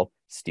Azovstal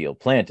steel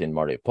plant in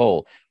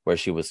Mariupol, where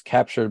she was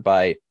captured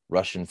by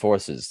Russian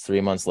forces.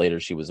 3 months later,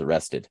 she was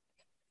arrested.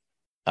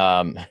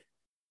 The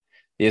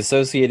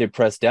Associated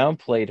Press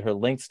downplayed her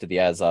links to the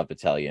Azov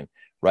Battalion,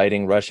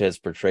 writing, Russia has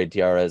portrayed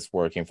Tiara as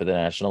working for the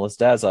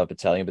Nationalist Azov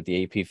battalion, but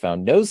the AP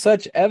found no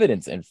such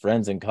evidence, and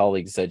friends and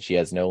colleagues said she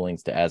has no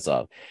links to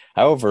Azov.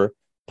 However,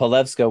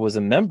 Polevska was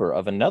a member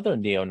of another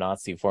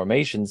neo-Nazi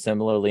formation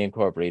similarly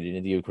incorporated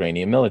in the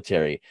Ukrainian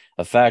military,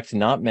 a fact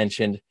not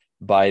mentioned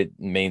by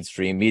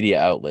mainstream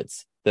media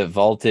outlets that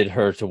vaulted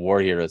her to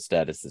war hero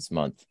status this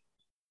month.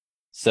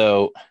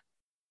 So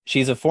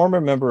she's a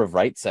former member of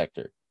Right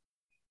Sector.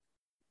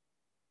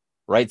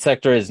 Right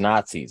Sector is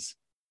Nazis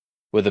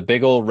with a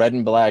big old red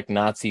and black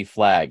Nazi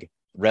flag,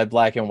 red,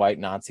 black, and white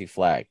Nazi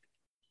flag.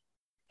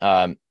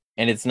 And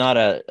it's not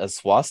a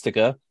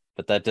swastika,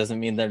 but that doesn't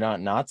mean they're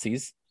not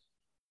Nazis,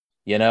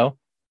 you know?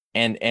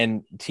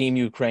 And Team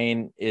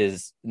Ukraine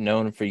is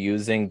known for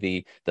using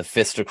the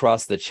fist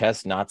across the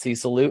chest Nazi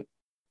salute.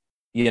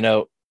 You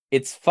know,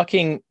 it's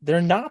fucking,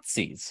 they're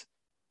Nazis.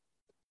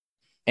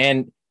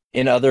 And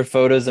in other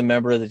photos, a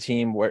member of the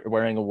team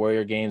wearing a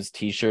Warrior Games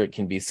t-shirt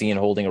can be seen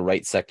holding a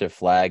Right Sector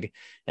flag,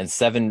 and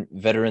 7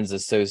 veterans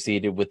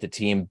associated with the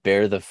team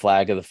bear the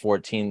flag of the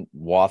 14th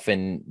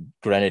Waffen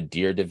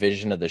Grenadier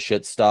Division of the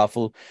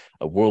Schutzstaffel,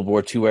 a World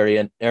War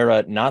II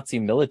era Nazi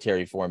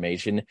military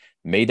formation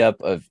made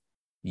up of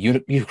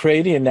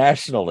Ukrainian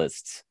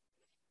nationalists.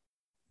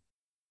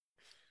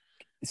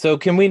 So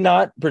can we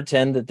not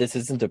pretend that this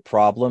isn't a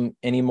problem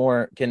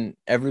anymore? Can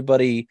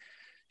everybody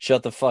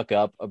shut the fuck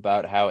up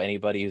about how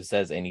anybody who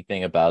says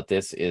anything about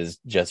this is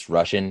just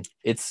Russian?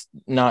 It's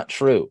not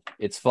true.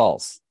 It's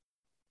false.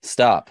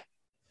 Stop.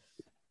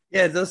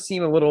 Yeah, it does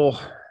seem a little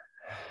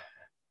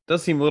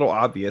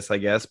obvious, I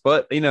guess.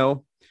 But, you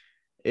know,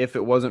 if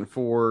it wasn't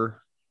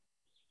for,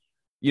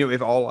 you know,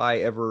 if all I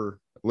ever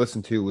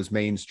listened to was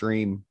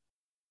mainstream,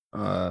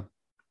 you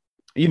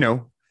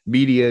know,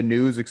 media,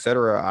 news,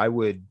 etc., I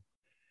would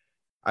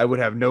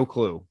have no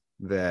clue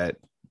that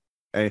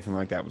anything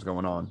like that was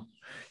going on.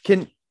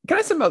 Can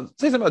I say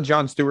something about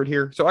Jon Stewart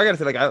here? So I gotta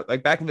say,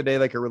 like back in the day,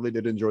 like I really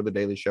did enjoy the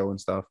Daily Show and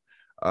stuff.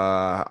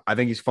 I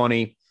think he's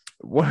funny.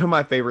 One of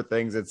my favorite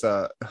things, it's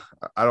I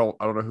don't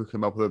know who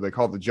came up with it. They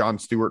call it the Jon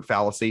Stewart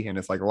fallacy, and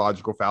it's like a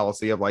logical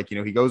fallacy of, like, you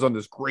know, he goes on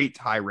this great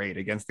tirade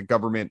against a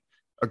government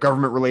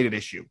related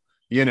issue,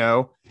 you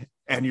know,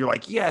 and you're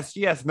like, yes,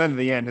 and then at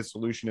the end, his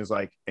solution is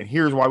like, and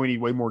here's why we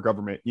need way more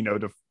government, you know,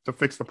 to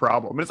fix the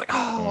problem. And it's like,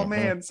 oh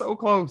man, so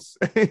close,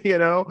 you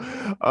know.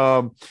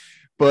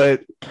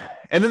 But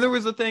and then there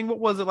was a thing, what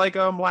was it, like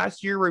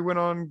last year where he went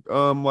on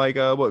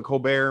what,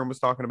 Colbert, and was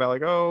talking about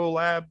like, oh,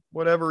 lab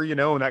whatever, you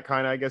know, and that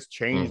kind of, I guess,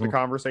 changed the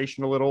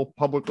conversation a little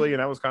publicly,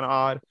 and that was kind of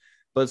odd.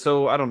 But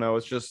so I don't know,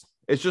 it's just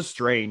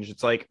strange.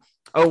 It's like,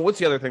 oh, what's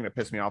the other thing that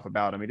pissed me off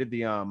about him? He did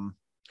the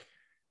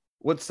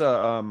what's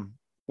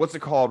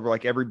it called, where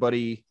like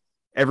everybody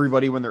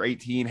when they're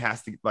 18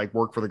 has to like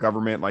work for the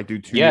government, like do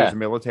 2 years of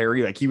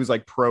military. Like he was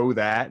like pro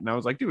that, and I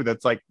was like, dude,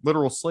 that's like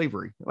literal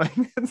slavery. Like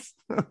that's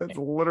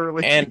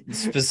literally, and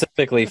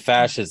specifically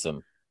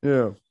fascism.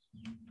 Yeah.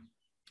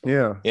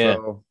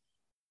 So,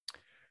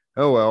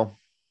 oh well.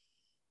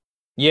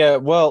 Yeah,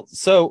 well,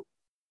 so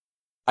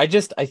I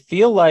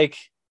feel like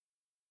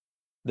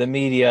the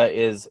media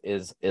is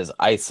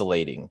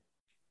isolating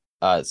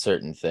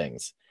certain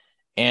things,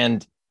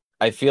 and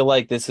I feel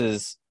like this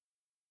is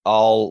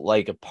all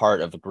like a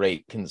part of a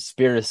great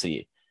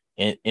conspiracy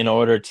in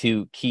order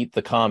to keep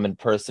the common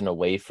person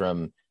away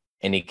from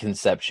any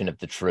conception of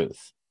the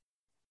truth.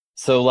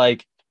 So,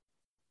 like,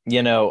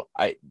 you know,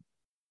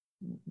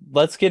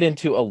 let's get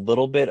into a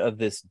little bit of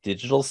this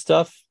digital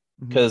stuff,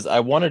 because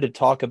I wanted to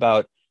talk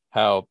about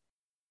how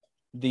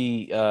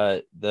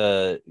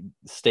the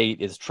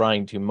state is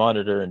trying to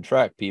monitor and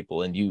track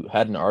people, and you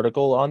had an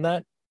article on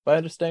that, if I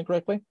understand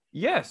correctly.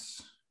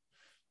 Yes.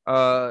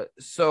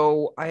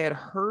 So I had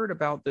heard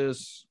about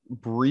this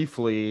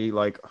briefly,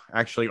 like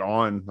actually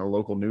on the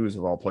local news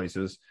of all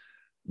places,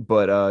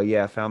 but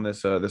yeah, I found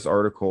this this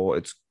article.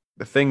 It's,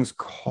 the thing's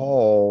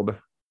called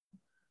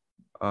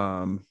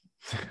fog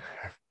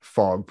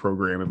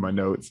program in my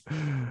notes.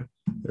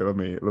 Here, let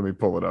me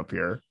pull it up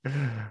here.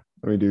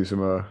 Let me do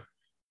some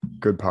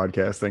good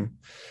podcasting.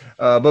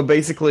 But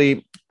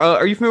basically,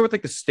 are you familiar with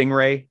like the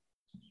Stingray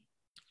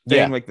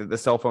thing, like the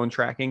cell phone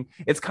tracking?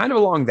 It's kind of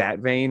along that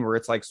vein, where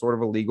it's like sort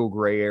of a legal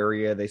gray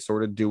area. They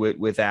sort of do it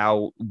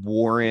without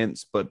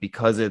warrants, but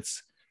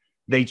because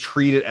they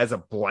treat it as a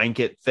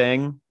blanket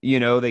thing, you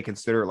know, they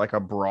consider it like a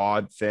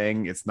broad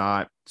thing. It's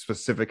not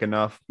specific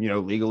enough, you know,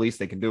 legally, so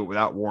they can do it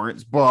without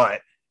warrants,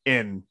 but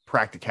in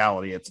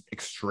practicality, it's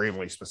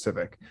extremely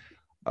specific.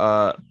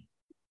 Okay,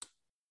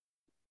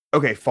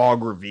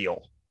 fog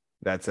reveal.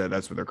 That's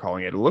what they're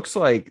calling it. It looks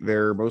like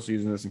they're mostly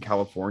using this in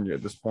California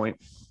at this point.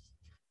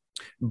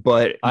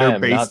 But I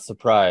am not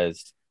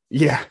surprised.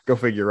 Yeah, go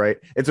figure, right?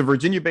 It's a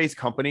Virginia-based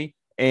company,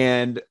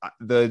 and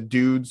the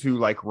dudes who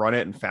like run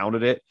it and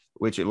founded it,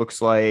 which it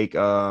looks like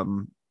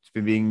it's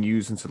been being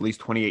used since at least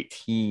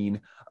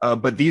 2018.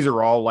 But these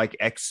are all like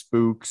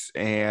ex-spooks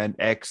and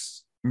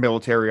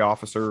ex-military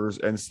officers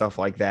and stuff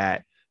like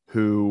that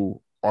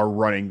who are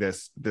running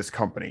this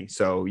company.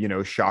 So, you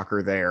know,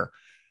 shocker there.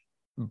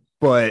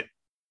 But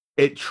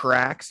it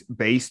tracks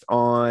based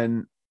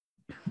on,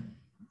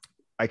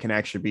 I can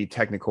actually be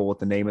technical with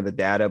the name of the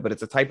data, but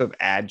it's a type of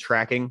ad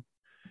tracking,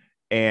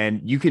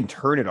 and you can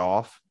turn it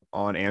off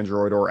on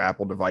Android or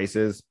Apple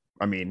devices.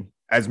 I mean,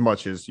 as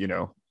much as,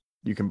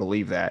 you can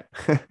believe that.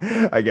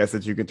 I guess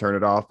that you can turn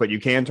it off, but you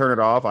can turn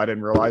it off. I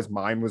didn't realize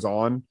mine was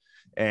on.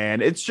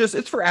 And it's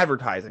for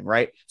advertising,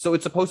 right? So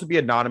it's supposed to be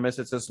anonymous.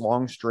 It's this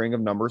long string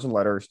of numbers and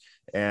letters.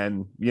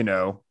 And,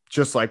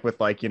 just like with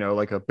like a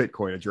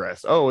Bitcoin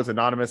address. Oh, it's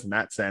anonymous in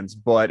that sense.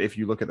 But if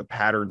you look at the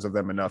patterns of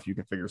them enough, you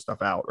can figure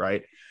stuff out,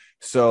 right?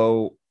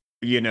 So,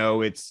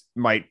 it's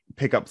might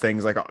pick up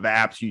things like the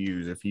apps you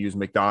use. If you use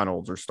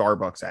McDonald's or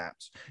Starbucks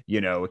apps,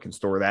 it can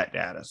store that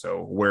data.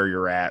 So where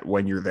you're at,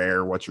 when you're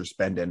there, what you're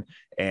spending.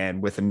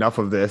 And with enough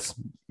of this,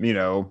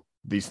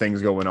 these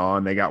things going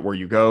on, they got where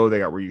you go, they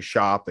got where you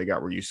shop, they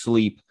got where you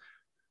sleep.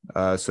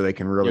 So they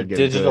can really Your get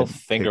digital a good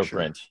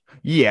fingerprint. picture.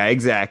 Yeah,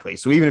 exactly.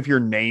 So even if your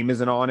name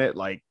isn't on it,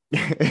 like,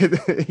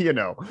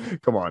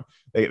 come on,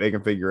 they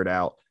can figure it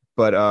out.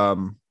 But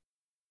I'm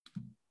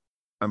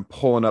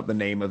pulling up the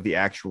name of the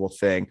actual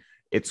thing.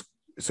 It's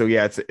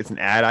an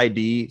ad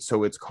ID.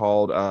 So it's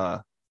called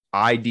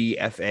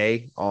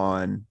IDFA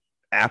on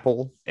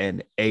Apple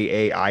and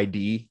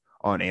AAID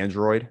on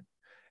Android.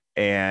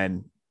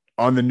 And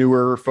on the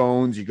newer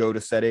phones, you go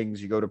to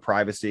settings, you go to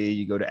privacy,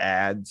 you go to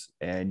ads,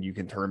 and you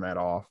can turn that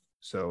off.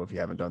 So if you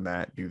haven't done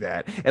that, do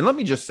that. And let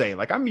me just say,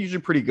 like, I'm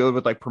usually pretty good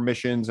with like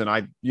permissions, and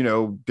I,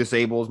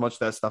 disable as much of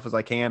that stuff as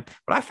I can.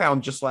 But I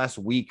found just last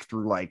week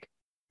through like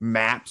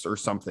Maps or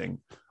something,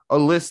 a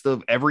list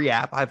of every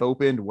app I've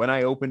opened, when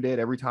I opened it,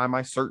 every time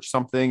I searched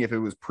something. If it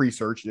was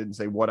pre-searched, it didn't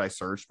say what I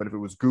searched, but if it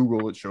was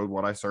Google, it showed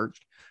what I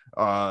searched.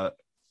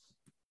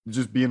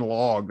 Just being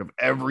logged of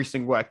every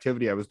single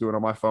activity I was doing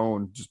on my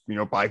phone, just,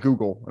 by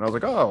Google. And I was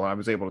like, oh, I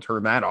was able to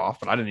turn that off,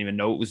 but I didn't even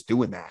know it was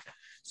doing that.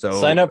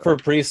 So sign up for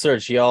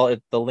pre-search, y'all.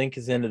 The link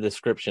is in the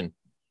description.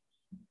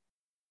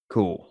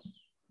 Cool.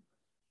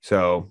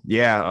 So,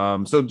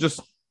 yeah. So just,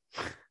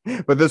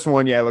 but this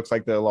one, yeah, it looks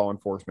like the law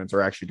enforcement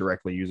are actually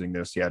directly using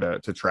this,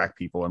 to track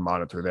people and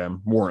monitor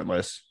them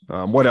warrantless.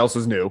 What else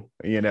is new,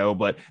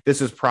 but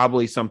this is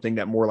probably something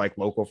that more like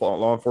local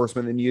law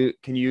enforcement than you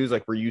can use.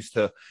 Like we're used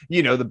to,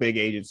 the big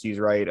agencies,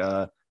 right?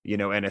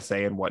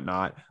 NSA and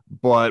whatnot.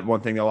 But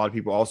one thing that a lot of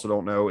people also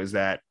don't know is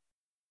that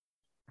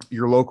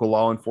your local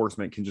law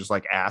enforcement can just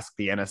like ask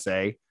the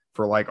NSA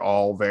for like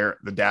all the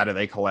data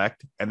they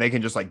collect, and they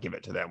can just like give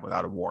it to them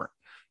without a warrant.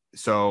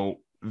 So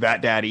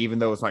that data, even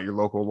though it's not your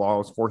local law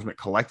enforcement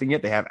collecting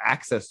it, they have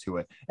access to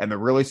it. And the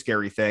really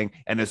scary thing,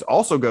 and this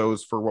also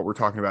goes for what we're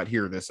talking about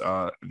here, this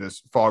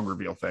fog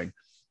reveal thing,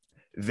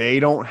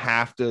 they don't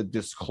have to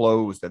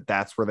disclose that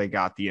that's where they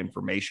got the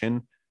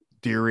information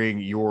during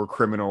your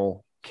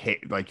criminal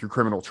case, like your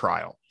criminal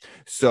trial.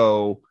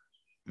 So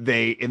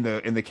they, in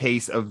the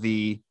case of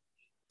the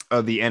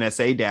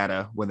NSA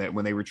data, when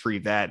they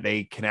retrieve that,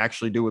 they can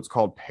actually do what's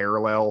called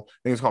parallel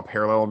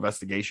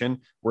investigation,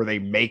 where they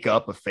make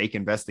up a fake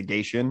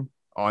investigation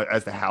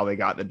as to how they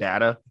got the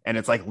data. And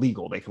it's like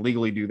legal. They can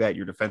legally do that.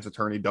 Your defense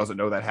attorney doesn't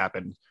know that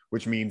happened,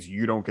 which means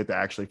you don't get to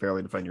actually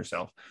fairly defend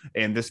yourself.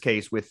 In this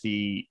case, with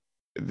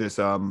this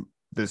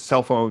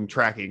cell phone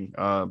tracking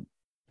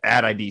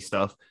ad ID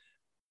stuff,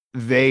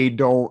 they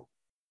don't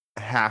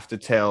have to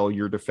tell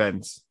your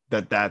defense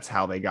that that's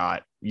how they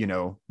got,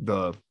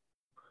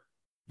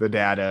 the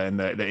data and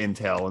the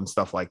intel and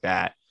stuff like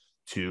that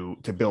to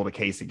build a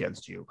case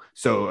against you.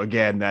 So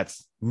again,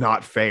 that's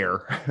not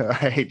fair.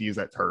 I hate to use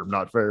that term,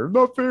 not fair,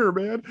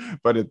 man.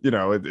 But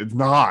it's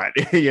not,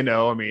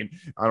 I mean,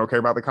 I don't care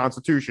about the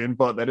Constitution,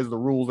 but that is the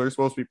rules they're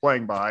supposed to be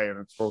playing by, and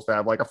it's supposed to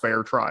have like a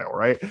fair trial,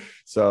 right?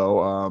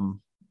 So,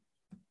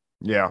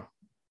 yeah,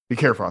 be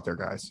careful out there,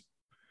 guys.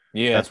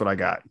 Yeah, that's what I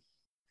got.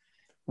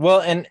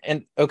 Well, and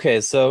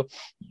okay, so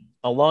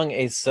along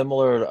a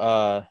similar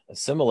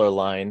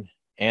line,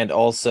 and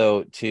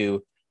also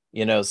to,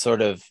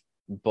 sort of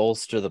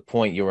bolster the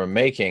point you were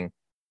making,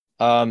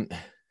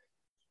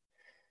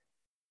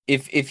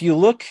 if you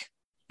look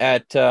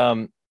at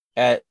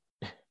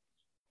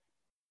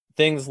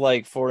things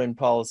like Foreign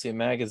Policy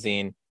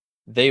Magazine,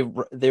 they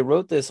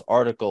wrote this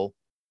article,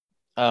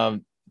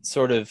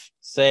 sort of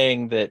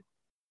saying that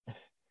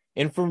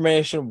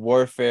information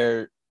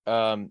warfare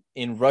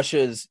in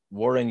Russia's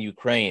war in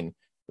Ukraine,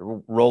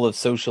 the role of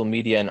social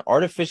media and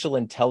artificial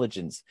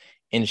intelligence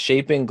in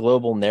shaping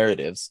global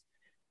narratives,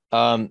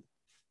 you'll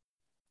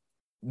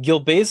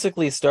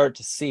basically start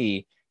to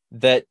see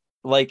that,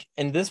 like,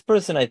 and this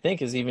person, I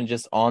think, is even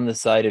just on the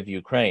side of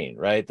Ukraine,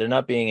 right? They're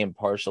not being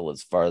impartial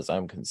as far as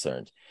I'm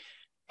concerned.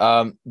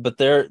 But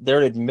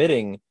they're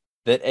admitting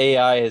that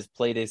AI has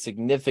played a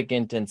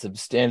significant and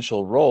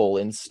substantial role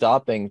in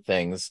stopping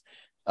things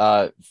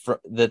that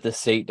the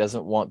state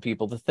doesn't want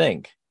people to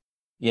think,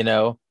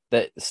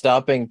 that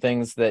stopping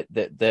things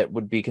that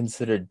would be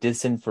considered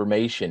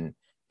disinformation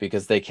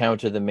because they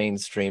counter the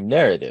mainstream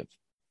narrative.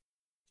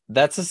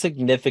 That's a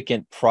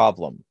significant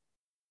problem.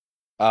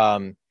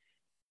 And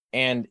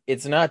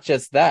it's not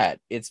just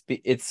that. It's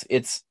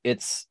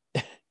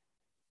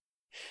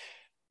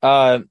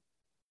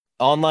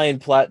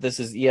This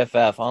is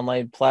EFF.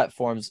 Online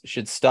platforms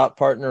should stop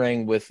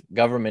partnering with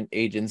government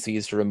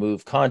agencies to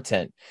remove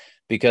content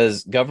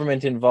because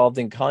government involved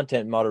in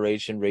content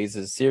moderation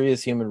raises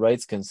serious human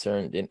rights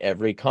concerns in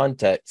every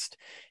context.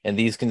 And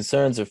these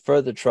concerns are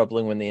further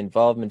troubling when the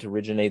involvement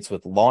originates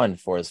with law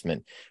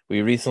enforcement.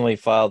 We recently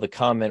filed a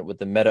comment with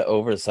the Meta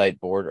Oversight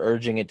Board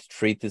urging it to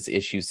treat this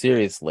issue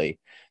seriously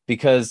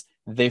because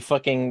they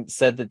fucking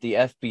said that the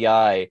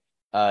FBI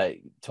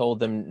told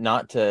them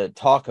not to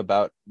talk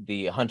about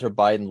the Hunter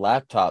Biden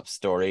laptop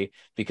story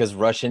because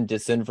Russian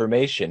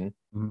disinformation,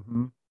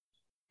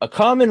 a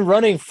common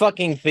running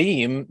fucking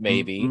theme,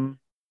 maybe.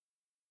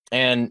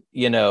 And,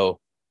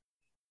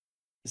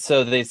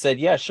 so they said,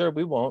 yeah, sure,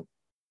 we won't.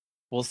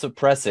 We'll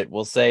suppress it.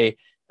 We'll say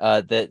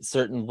that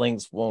certain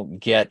links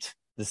won't get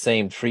the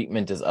same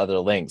treatment as other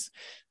links.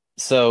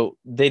 So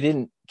they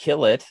didn't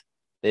kill it.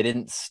 They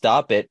didn't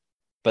stop it,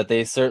 but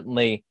they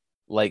certainly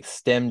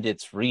stemmed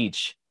its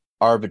reach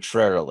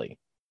arbitrarily,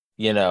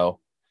 and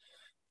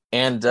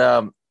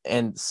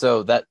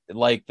so that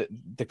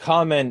the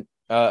comment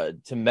to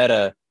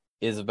Meta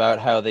is about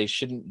how they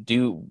shouldn't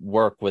do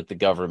work with the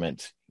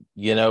government,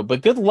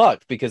 but good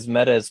luck because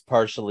Meta is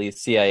partially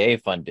CIA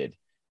funded.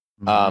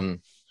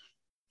 And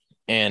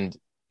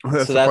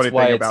that's so the funny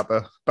why thing about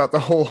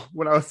the whole,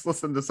 when I was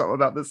listening to something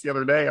about this the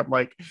other day, I'm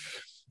like,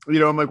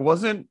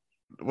 wasn't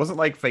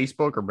like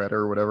Facebook or Meta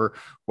or whatever,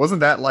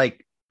 wasn't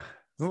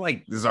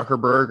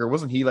Zuckerberg, or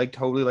wasn't he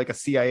totally a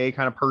CIA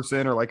kind of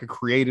person or a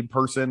created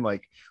person?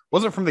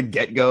 Wasn't from the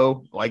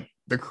get-go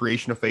the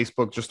creation of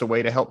Facebook just a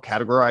way to help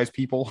categorize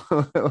people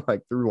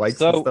through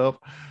likes and stuff?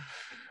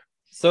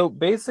 So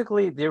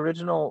basically the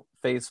original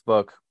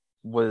Facebook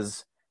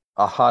was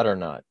a hot or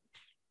not.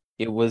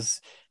 It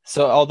was,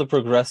 so all the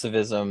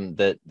progressivism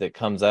that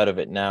comes out of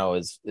it now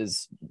is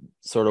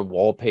sort of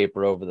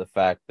wallpaper over the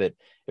fact that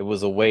it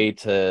was a way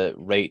to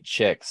rate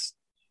chicks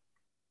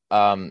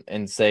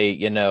and say,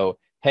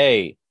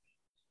 hey,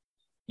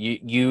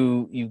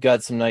 you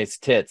got some nice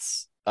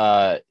tits.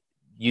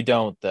 You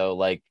don't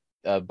though.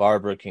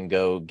 Barbara can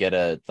go get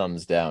a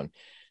thumbs down.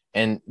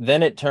 And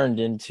then it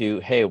turned into,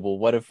 hey, well,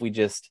 what if we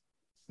just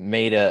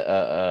made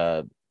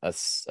a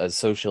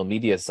social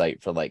media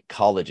site for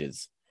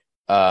colleges?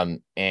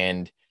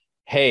 And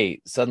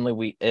hey,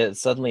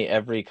 suddenly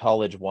every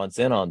college wants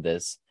in on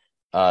this.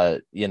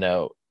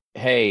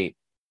 Hey,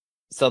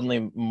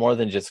 suddenly more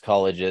than just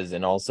colleges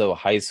and also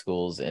high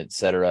schools,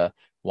 etc.,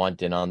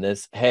 want in on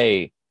this.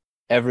 Hey,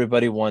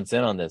 everybody wants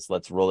in on this.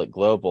 Let's roll it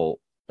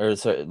global, or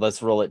sorry,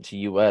 let's roll it to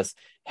US.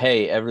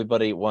 Hey,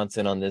 everybody wants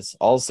in on this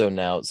also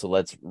now, so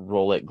let's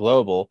roll it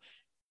global.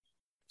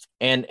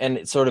 And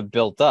it sort of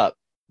built up.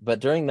 But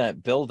during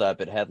that build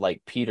up, it had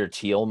Peter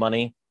Thiel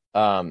money,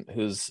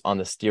 who's on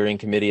the steering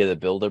committee of the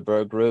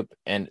Bilderberg Group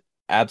and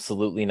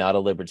absolutely not a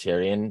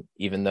libertarian,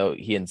 even though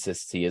he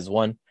insists he is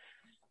one.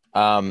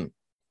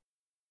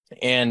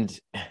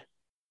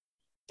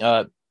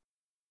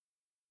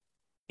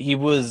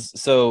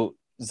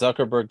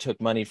 Zuckerberg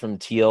took money from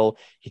Thiel.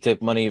 He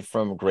took money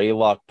from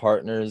Greylock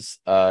Partners,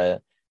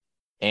 and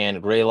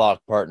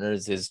Greylock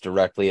Partners is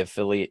directly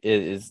affiliated,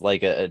 is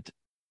a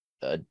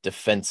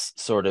defense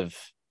sort of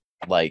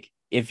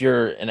if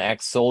you're an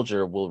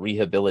ex-soldier, we'll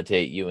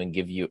rehabilitate you and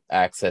give you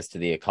access to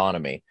the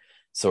economy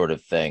sort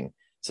of thing.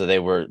 So they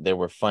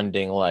were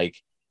funding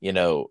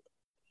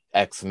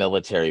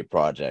ex-military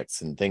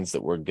projects and things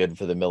that were good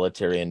for the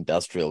military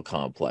industrial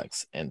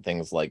complex and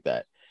things like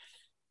that.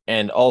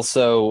 And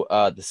also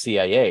the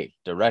CIA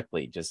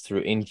directly, just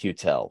through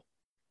In-Q-Tel.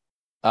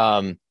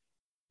 And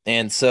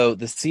so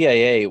the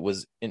CIA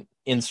was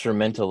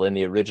instrumental in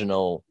the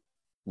original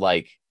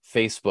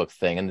Facebook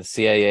thing. And the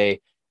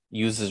CIA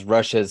uses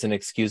Russia as an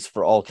excuse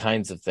for all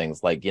kinds of things,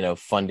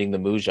 funding the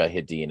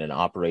Mujahideen and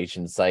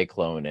Operation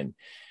Cyclone. And,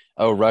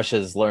 oh,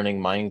 Russia's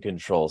learning mind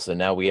control, so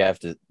now we have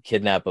to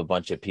kidnap a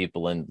bunch of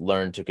people and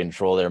learn to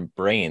control their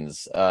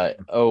brains.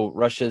 Oh,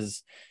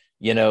 Russia's,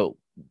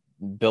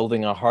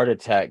 building a heart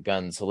attack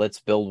gun, so let's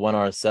build one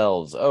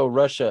ourselves. Oh,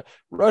 Russia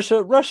is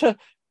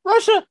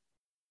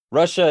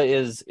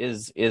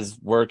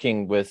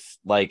working with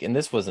and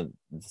this wasn't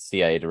the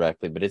CIA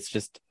directly, but it's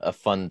just a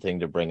fun thing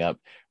to bring up.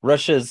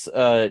 Russia's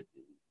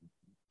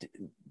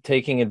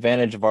taking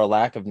advantage of our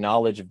lack of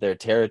knowledge of their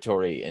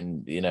territory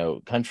and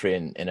country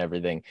and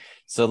everything.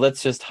 So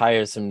let's just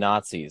hire some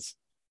Nazis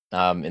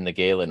in the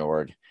Galen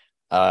org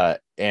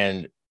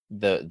and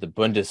the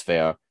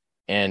Bundeswehr,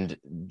 and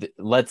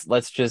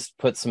let's just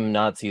put some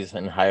Nazis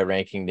in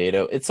high-ranking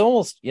NATO. It's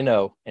almost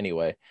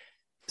anyway.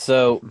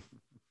 So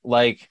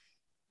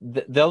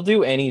they'll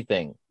do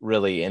anything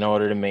really in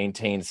order to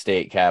maintain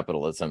state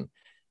capitalism,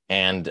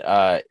 and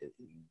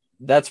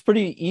that's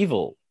pretty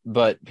evil.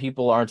 But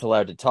people aren't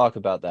allowed to talk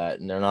about that,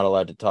 and they're not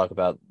allowed to talk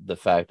about the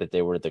fact that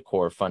they were the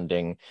core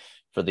funding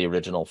for the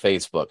original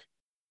Facebook.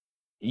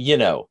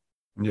 Yeah.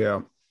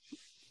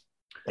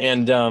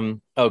 And go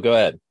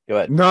ahead.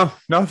 No,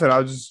 nothing. I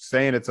was just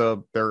saying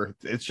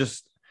it's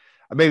just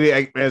maybe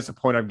as the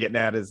point I'm getting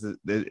at is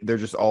that they're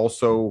just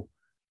also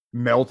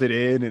melted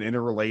in and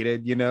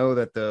interrelated, you know,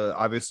 that the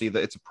obviously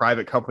that it's a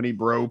private company,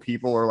 bro,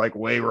 people are like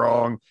way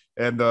wrong.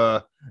 And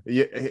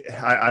yeah,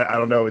 I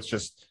don't know, it's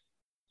just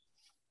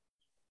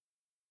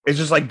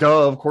like,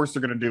 duh, of course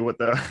they're gonna do what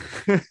the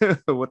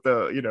what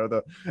the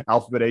the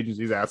alphabet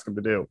agencies ask them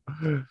to do.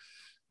 You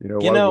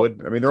know, You why know,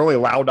 would I mean they're only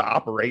allowed to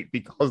operate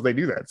because they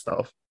do that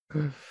stuff.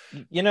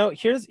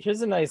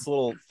 here's a nice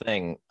little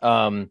thing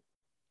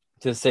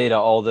to say to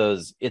all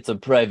those, it's a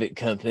private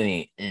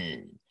company.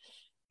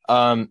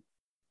 Um,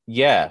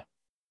 yeah,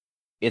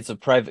 it's a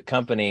private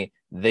company.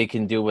 They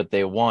can do what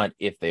they want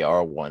if they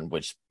are one,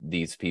 which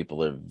these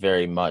people are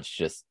very much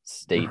just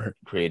state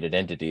created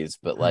entities.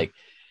 But like,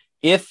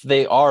 if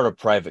they are a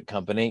private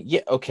company,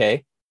 yeah,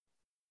 okay,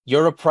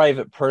 you're a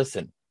private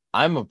person.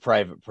 I'm a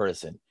private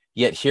person.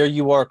 Yet here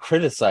you are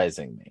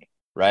criticizing me,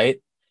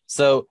 right?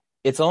 So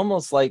it's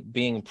almost like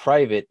being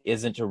private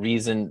isn't a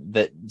reason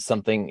that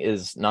something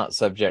is not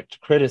subject to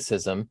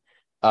criticism.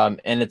 And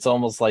it's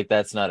almost like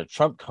that's not a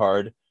trump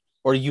card,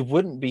 or you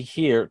wouldn't be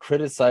here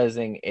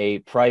criticizing a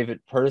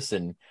private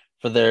person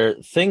for their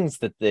things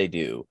that they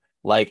do.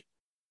 Like,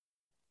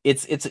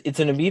 it's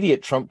an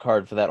immediate trump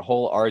card for that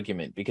whole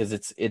argument, because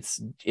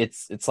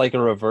it's like a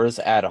reverse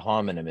ad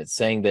hominem. It's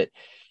saying that,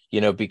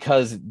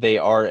 because they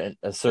are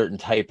a certain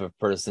type of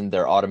person,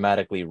 they're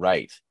automatically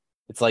right.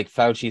 It's like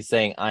Fauci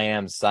saying, I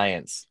am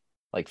science.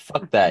 Like,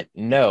 fuck that.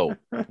 No,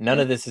 none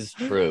of this is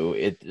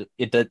true.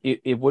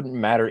 It wouldn't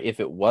matter if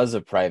it was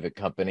a private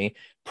company.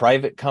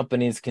 Private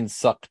companies can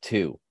suck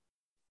too.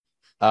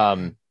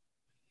 Anyway.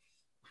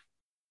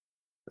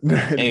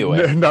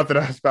 Not that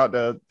I was about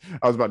to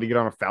get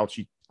on a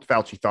Fauci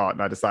thought,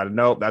 and I decided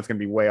nope, that's gonna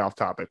be way off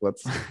topic.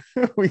 Let's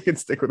we can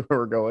stick with where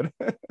we're going.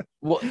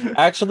 Well,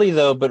 actually,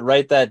 though, but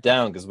write that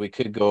down, because we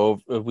could go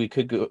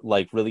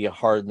like really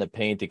hard in the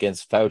paint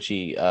against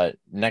Fauci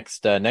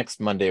next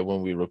Monday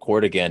when we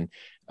record again.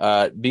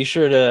 Be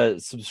sure to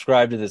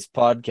subscribe to this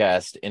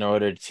podcast in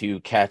order to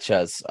catch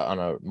us on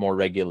a more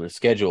regular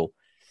schedule.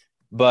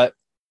 But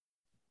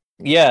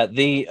yeah,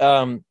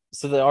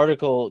 so the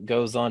article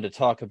goes on to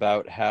talk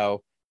about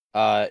how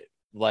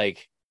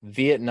like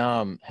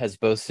Vietnam has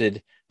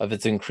boasted of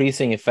its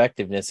increasing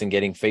effectiveness in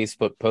getting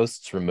Facebook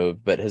posts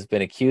removed, but has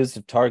been accused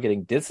of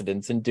targeting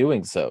dissidents in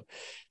doing so.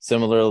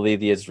 Similarly,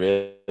 the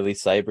Israeli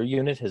cyber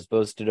unit has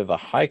boasted of a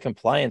high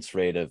compliance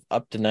rate of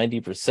up to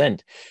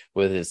 90%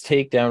 with its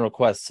takedown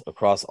requests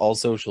across all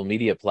social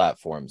media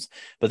platforms.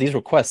 But these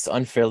requests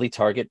unfairly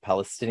target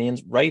Palestinian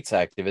rights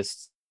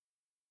activists,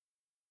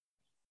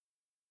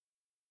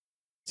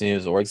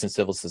 news orgs, and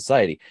civil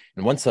society.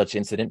 And one such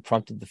incident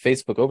prompted the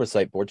Facebook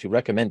Oversight Board to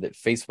recommend that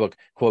Facebook,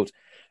 quote,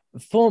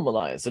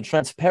 formalize a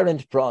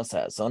transparent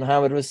process on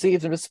how it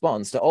receives and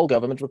responds to all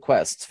government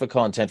requests for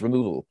content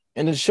removal,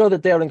 and ensure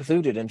that they are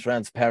included in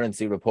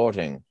transparency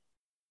reporting.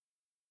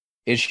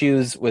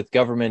 Issues with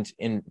government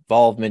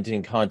involvement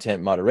in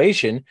content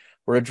moderation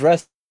were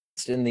addressed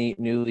in the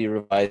newly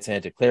revised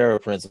Santa Clara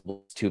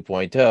Principles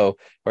 2.0,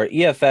 where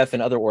EFF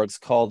and other orgs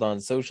called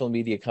on social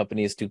media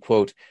companies to,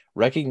 quote,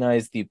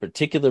 recognize the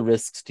particular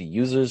risks to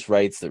users'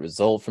 rights that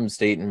result from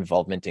state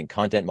involvement in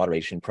content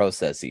moderation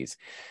processes.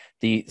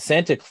 The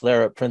Santa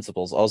Clara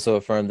Principles also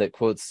affirm that,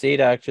 quote, state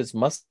actors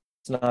must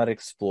not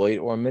exploit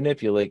or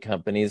manipulate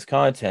companies'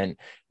 content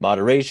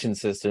moderation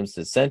systems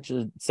to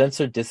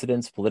censor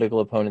dissidents, political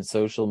opponents,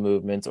 social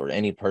movements, or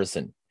any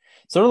person.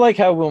 Sort of like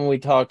how when we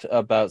talked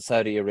about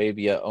Saudi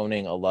Arabia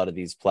owning a lot of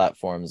these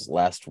platforms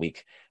last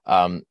week,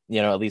 at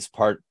least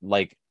part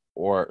like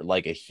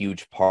a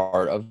huge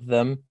part of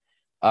them.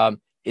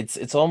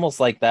 It's almost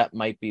like that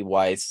might be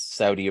why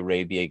Saudi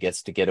Arabia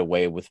gets to get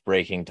away with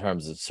breaking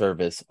terms of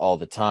service all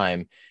the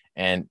time,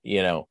 and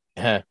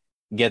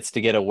gets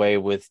to get away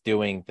with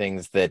doing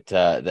things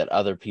that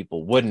other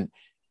people wouldn't,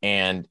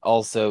 and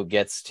also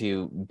gets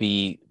to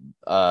be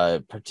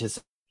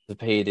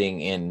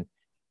participating in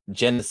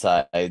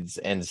genocides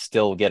and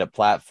still get a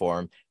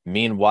platform.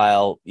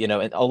 Meanwhile,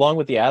 and along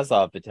with the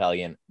Azov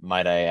battalion,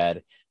 might I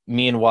add,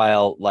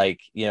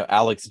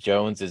 Alex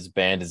Jones is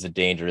banned as a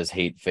dangerous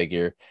hate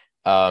figure.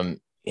 Andrew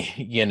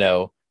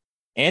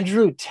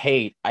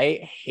Tate,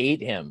 I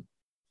hate him.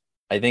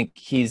 I think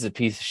he's a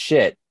piece of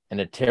shit and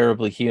a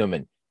terrible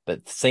human. But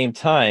at the same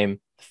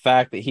time, the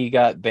fact that he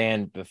got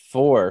banned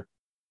before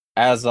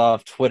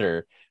Azov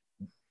Twitter,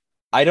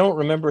 I don't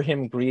remember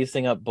him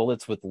greasing up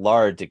bullets with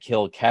lard to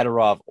kill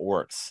Kadyrov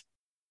orcs.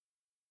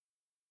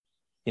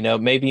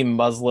 Maybe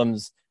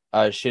Muslims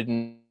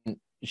shouldn't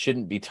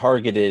be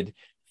targeted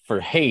for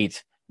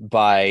hate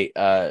by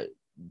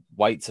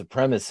white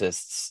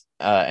supremacists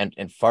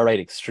and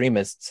far-right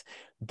extremists,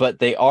 but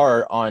they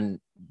are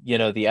on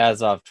the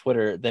Azov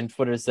Twitter. Then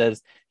Twitter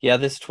says, yeah,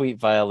 this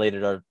tweet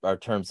violated our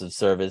terms of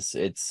service.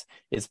 It's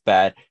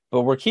bad,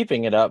 but we're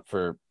keeping it up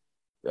for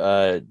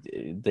the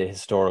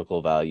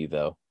historical value,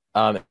 though.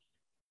 That'd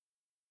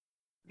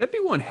be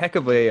one heck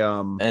of a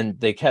and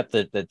they kept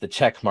the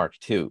check mark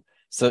too,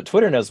 so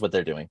Twitter knows what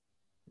they're doing.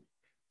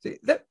 See,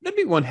 that'd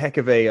be one heck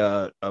of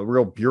a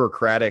real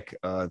bureaucratic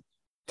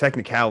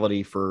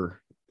technicality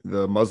for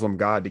the Muslim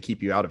God to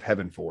keep you out of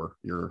heaven for.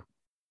 You're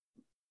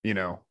you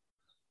know,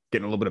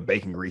 getting a little bit of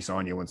bacon grease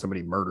on you when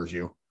somebody murders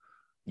you.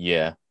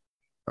 Yeah.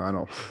 I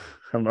don't,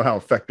 I don't know how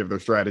effective their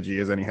strategy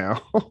is, anyhow.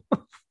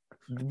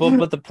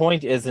 But the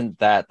point isn't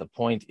that. The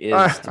point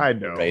is to I be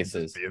know, I'm just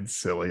racist. being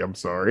silly. I'm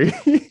sorry.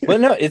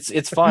 But no,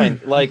 it's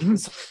fine. Like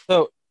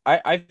so,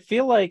 I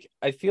feel like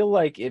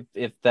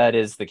if that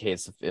is the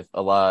case, if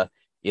Allah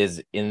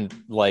is in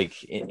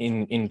like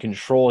in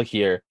control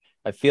here,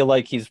 I feel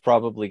like he's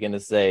probably going to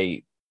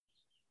say,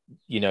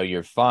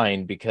 you're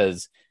fine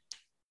because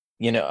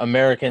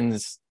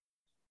Americans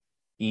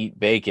eat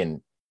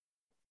bacon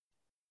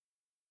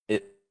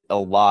a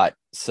lot.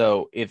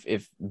 So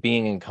if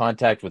being in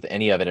contact with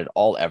any of it at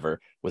all ever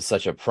was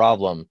such a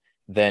problem,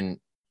 then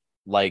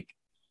like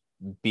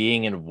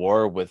being in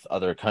war with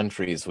other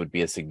countries would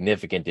be a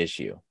significant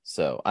issue.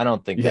 So I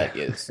don't think Yeah. that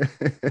is.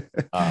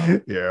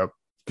 Um, Yeah.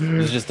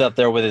 he's just up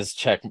there with his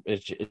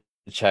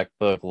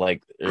checkbook,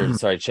 like, or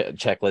sorry,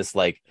 checklist,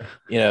 like,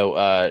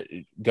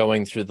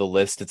 going through the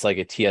list. It's like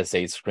a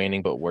TSA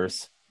screening, but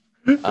worse.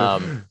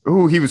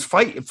 Ooh, he was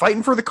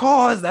fighting for the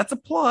cause. That's a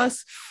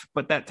plus.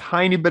 But that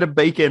tiny bit of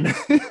bacon,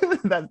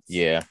 that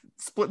Yeah,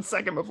 split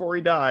second before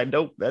he died.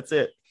 Nope, that's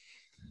it.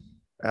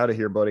 Out of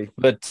here, buddy.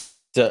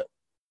 uh,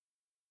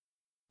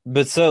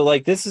 but so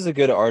like this is a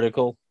good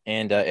article,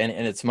 and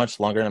it's much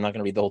longer, and I'm not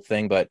going to read the whole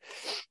thing, but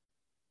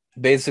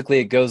basically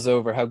it goes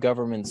over how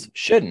governments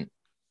shouldn't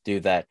do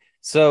that.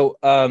 So,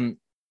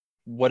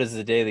 what does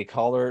the Daily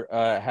Caller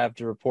have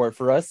to report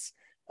for us?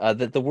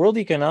 That the World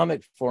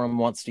Economic Forum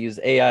wants to use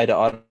AI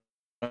to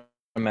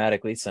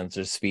automatically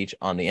censor speech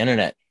on the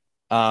internet.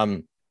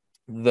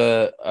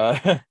 The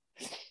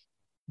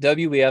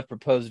WEF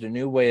proposed a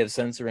new way of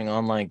censoring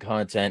online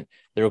content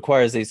that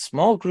requires a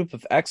small group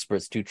of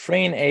experts to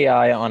train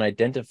AI on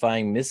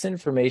identifying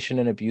misinformation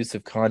and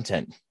abusive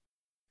content.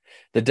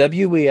 The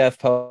WEF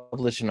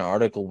published an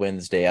article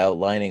Wednesday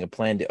outlining a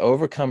plan to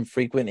overcome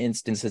frequent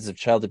instances of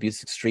child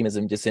abuse,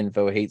 extremism,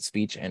 disinfo, hate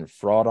speech, and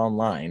fraud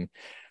online,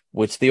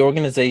 which the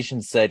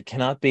organization said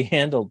cannot be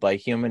handled by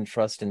human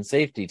trust and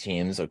safety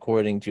teams,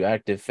 according to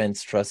Active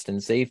Fence Trust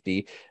and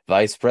Safety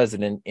Vice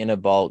President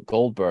Inabal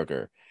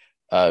Goldberger,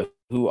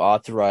 who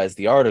authorized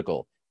the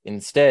article.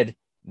 Instead,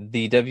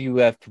 the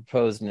WF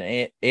proposed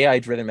an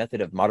AI-driven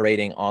method of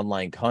moderating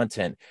online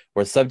content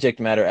where subject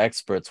matter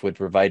experts would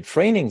provide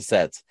training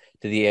sets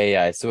to the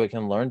AI so it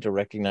can learn to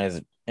recognize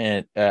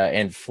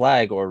and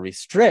flag or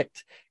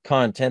restrict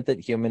content that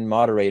human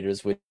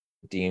moderators would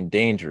deem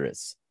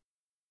dangerous.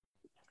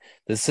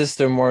 The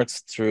system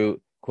works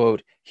through,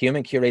 quote,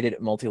 human-curated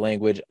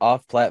multi-language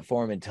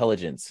off-platform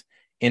intelligence,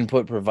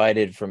 input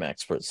provided from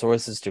expert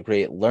sources to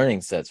create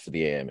learning sets for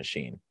the AI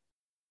machine.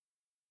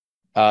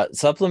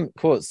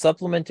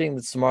 Supplementing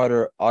the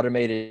smarter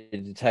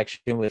automated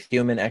detection with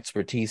human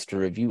expertise to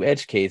review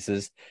edge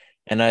cases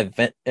and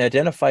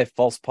identify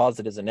false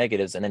positives and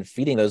negatives, and then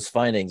feeding those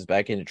findings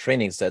back into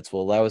training sets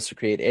will allow us to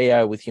create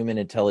AI with human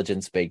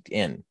intelligence baked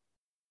in.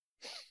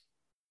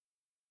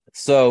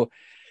 So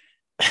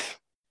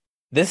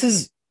this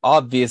is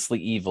obviously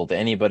evil to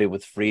anybody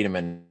with freedom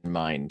in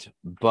mind,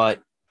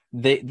 but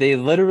they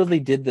literally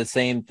did the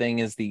same thing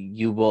as the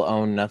 "you will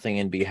own nothing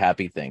and be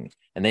happy" thing.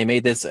 And they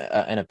made this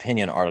an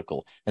opinion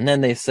article. And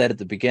then they said at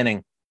the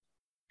beginning,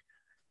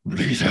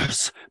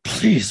 readers,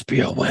 please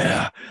be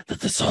aware that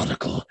this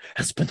article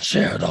has been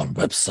shared on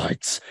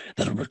websites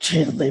that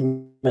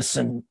routinely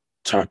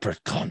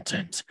misinterpret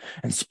content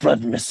and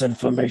spread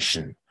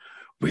misinformation.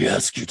 We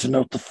ask you to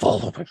note the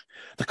following.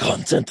 The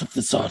content of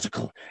this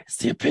article is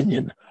the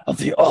opinion of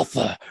the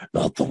author,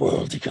 not the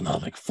World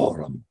Economic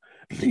Forum.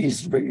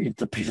 Please read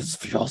the piece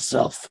for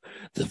yourself.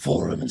 The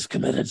forum is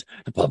committed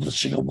to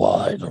publishing a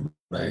wide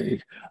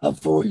array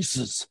of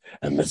voices,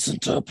 and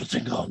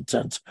misinterpreting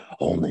content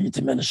only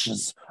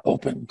diminishes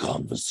open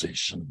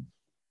conversation.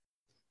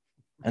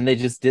 And they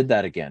just did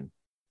that again.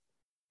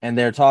 And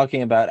they're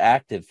talking about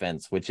Active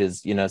Fence, which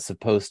is,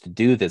 supposed to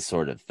do this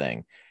sort of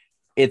thing.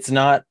 It's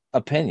not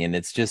opinion,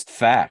 it's just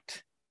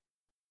fact.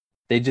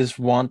 They just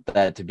want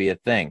that to be a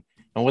thing.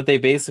 And what they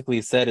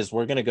basically said is,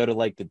 we're going to go to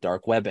like the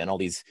dark web and all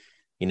these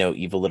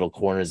evil little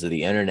corners of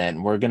the internet,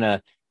 and we're going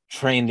to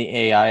train the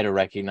AI to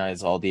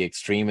recognize all the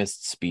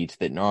extremist speech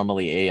that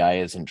normally AI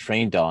isn't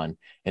trained on,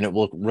 and it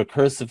will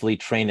recursively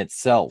train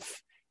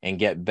itself and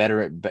get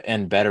better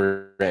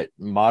at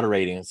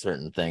moderating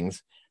certain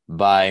things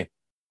by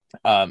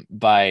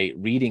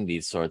reading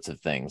these sorts of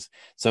things.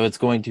 So it's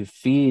going to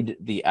feed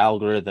the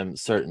algorithm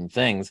certain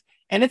things,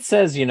 and it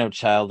says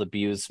child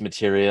abuse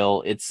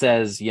material, it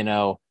says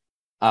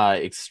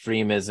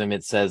extremism,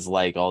 it says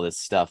like all this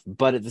stuff,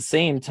 but at the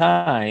same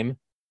time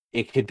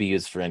it could be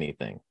used for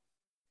anything.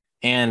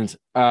 And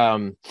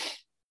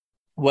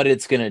what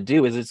it's going to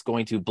do is it's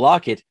going to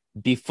block it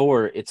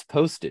before it's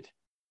posted.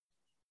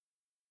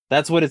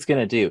 That's what it's going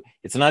to do.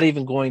 It's not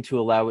even going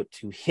to allow it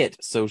to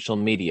hit social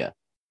media,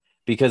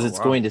 because it's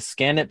going to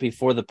scan it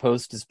before the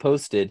post is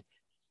posted.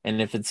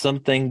 And if it's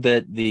something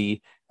that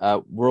the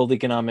World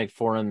Economic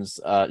Forum's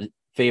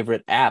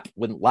favorite app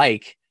wouldn't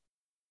like,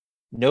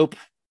 nope.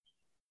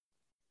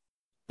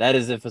 That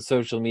is if a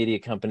social media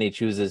company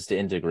chooses to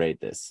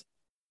integrate this.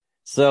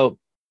 So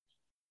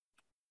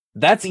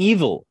that's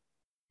evil.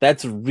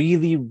 That's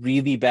really,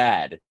 really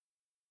bad.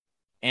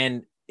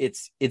 And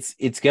it's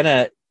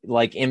gonna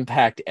like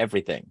impact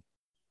everything.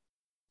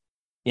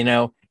 You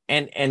know,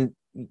 and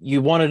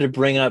you wanted to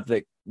bring up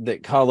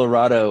that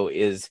Colorado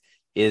is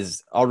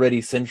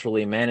already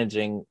centrally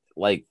managing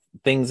like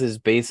things as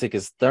basic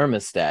as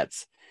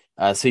thermostats.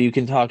 So you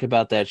can talk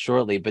about that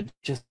shortly, but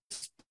just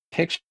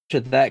picture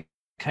that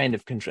kind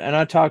of control. And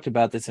I talked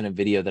about this in a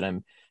video that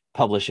I'm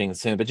publishing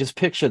soon, but just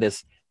picture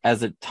this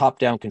as a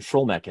top-down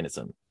control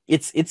mechanism.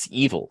 It's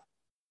evil.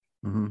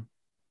 Mm-hmm.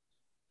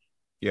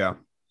 Yeah.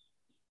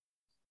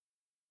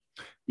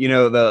 You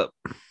know, the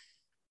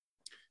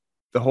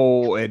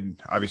whole,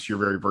 and obviously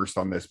you're very versed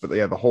on this, but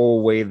yeah, the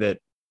whole way that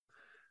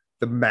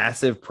the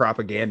massive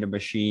propaganda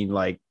machine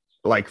like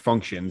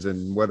functions,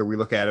 and whether we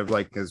look at it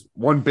like as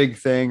one big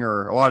thing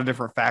or a lot of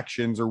different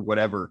factions or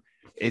whatever,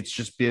 it's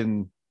just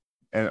been,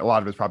 and a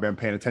lot of it's probably I'm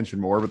paying attention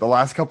more, but the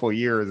last couple of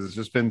years it's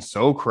just been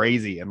so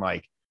crazy and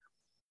like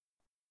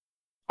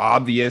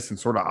obvious and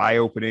sort of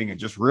eye-opening and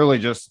just really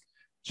just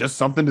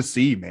something to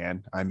see,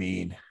 man. I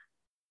mean,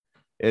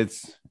 it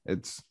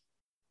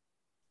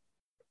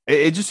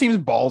just seems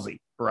ballsy,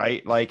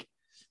 right? Like,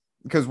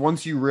 because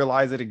once you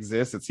realize it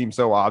exists, it seems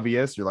so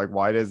obvious. You're like,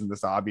 why isn't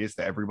this obvious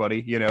to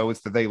everybody? You know,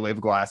 it's the they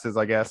live glasses,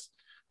 I guess.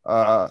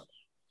 But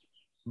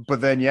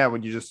then, yeah,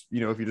 when you just,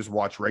 you know, if you just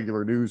watch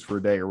regular news for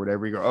a day or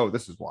whatever, you go, oh,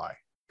 this is why.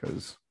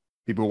 Because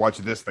people who watch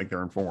this think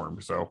they're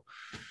informed. So,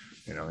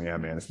 you know, yeah,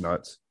 man, it's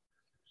nuts.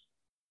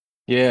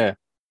 Yeah.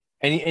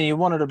 And you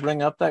wanted to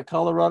bring up that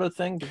Colorado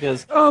thing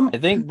because I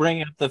think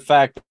bringing up the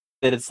fact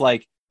that it's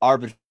like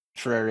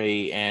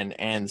arbitrary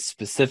and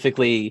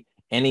specifically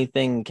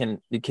anything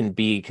can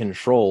be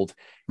controlled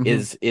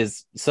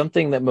is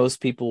something that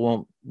most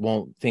people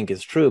won't think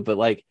is true. But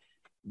like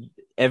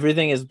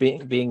everything is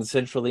being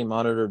centrally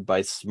monitored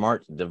by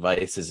smart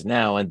devices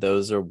now, and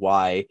those are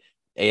why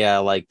AI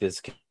like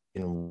this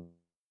can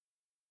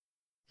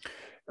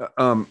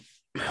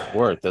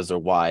work. Those are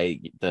why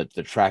the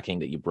tracking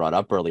that you brought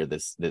up earlier,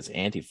 this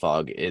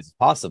anti-fog, is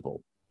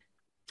possible.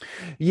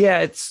 Yeah,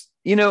 it's,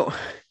 you know,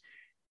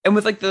 and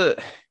with like so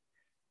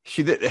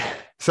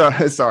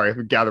sorry, I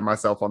gather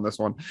myself on this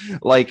one.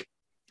 Like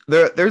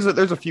there's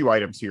a few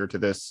items here to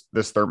this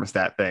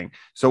thermostat thing.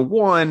 So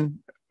one,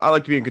 I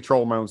like to be in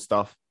control of my own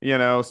stuff, you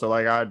know, so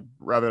like I'd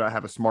rather not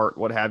have a smart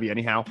what have you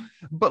anyhow.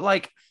 But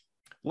like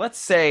let's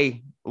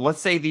say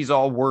these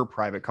all were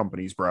private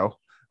companies, bro.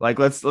 Like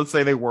let's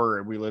say they were,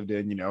 and we lived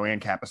in, you know,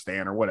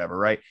 Ancapistan or whatever,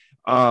 right?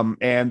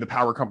 And the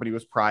power company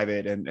was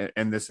private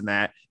and this and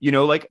that, you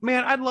know, like,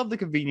 man, I'd love the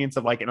convenience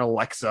of like an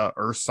Alexa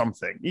or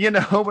something, you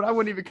know, but I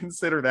wouldn't even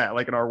consider that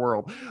like in our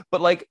world.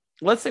 But like,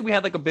 let's say we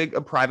had like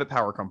a private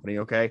power company,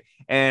 okay,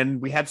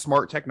 and we had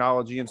smart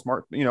technology and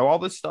smart, you know, all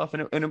this stuff,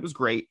 and it was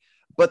great.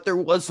 But there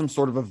was some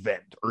sort of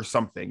event or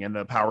something, and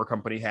the power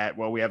company had,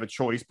 well, we have a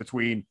choice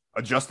between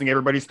adjusting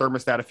everybody's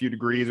thermostat a few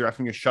degrees or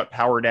having to shut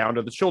power down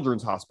to the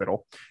children's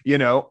hospital, you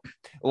know,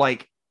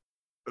 like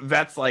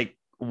that's like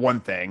one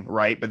thing,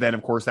 right? But then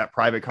of course that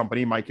private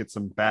company might get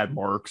some bad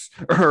marks,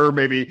 or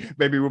maybe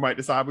we might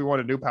decide we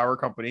want a new power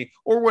company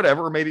or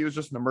whatever, or maybe it was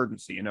just an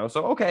emergency, you know.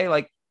 So okay,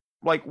 like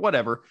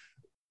whatever.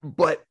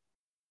 But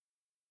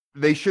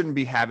they shouldn't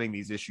be having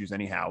these issues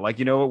anyhow. Like,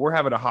 you know, we're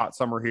having a hot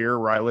summer here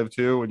where I live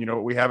too, and you know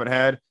what we haven't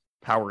had?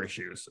 Power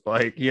issues.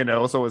 Like, you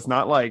know, so it's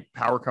not like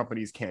power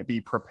companies can't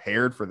be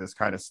prepared for this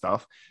kind of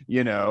stuff.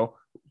 You know,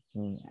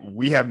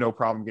 we have no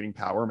problem getting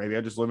power. Maybe I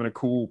just live in a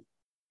cool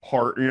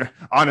part. You know,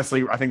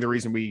 honestly, I think the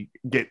reason we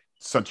get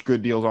such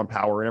good deals on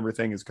power and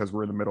everything is because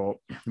we're in the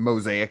middle of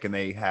Mosaic and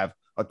they have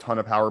a ton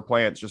of power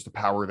plants just to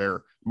power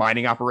their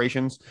mining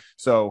operations.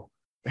 So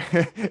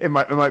it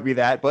might be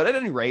that, but at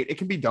any rate, it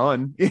can be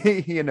done,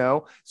 you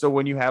know. So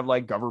when you have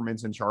like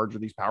governments in charge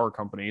of these power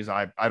companies,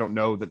 I don't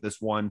know that this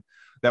one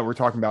that we're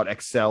talking about,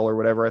 Excel or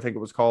whatever I think it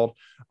was called,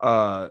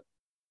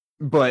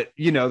 but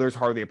you know, there's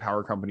hardly a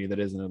power company that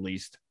isn't at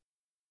least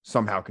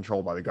somehow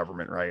controlled by the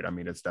government, right? I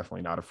mean, it's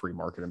definitely not a free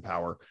market in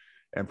power,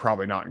 and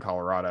probably not in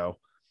Colorado.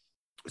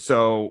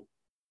 So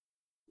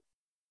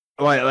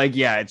like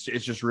yeah, it's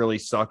just really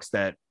sucks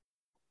that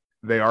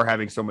they are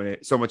having so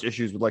much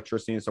issues with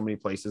electricity in so many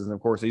places. And of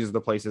course, these are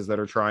the places that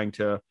are trying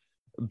to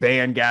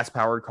ban gas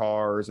powered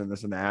cars and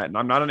this and that. And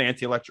I'm not an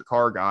anti-electric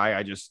car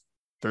guy.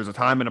 There's a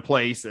time and a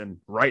place. And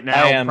right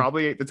now,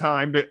 probably ain't the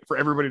time for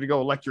everybody to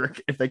go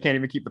electric if they can't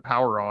even keep the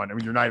power on. I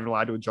mean, you're not even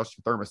allowed to adjust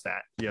your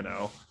thermostat, you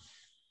know?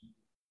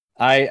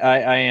 I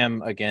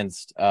am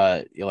against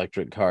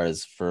electric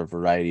cars for a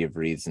variety of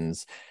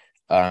reasons.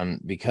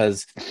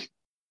 Because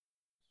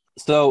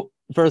so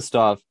first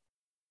off,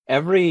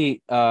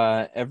 every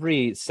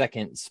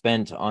second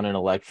spent on an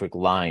electric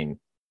line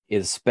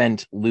is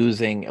spent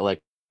losing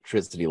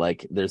electricity.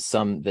 Like there's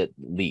some that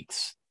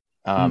leaks.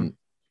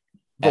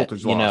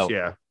 Voltage loss,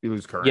 yeah. You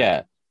lose current.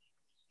 Yeah.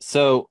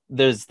 So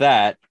there's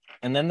that.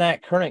 And then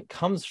that current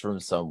comes from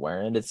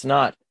somewhere, and it's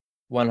not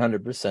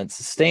 100%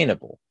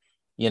 sustainable.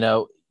 You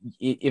know,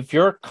 if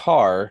your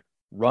car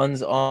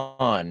runs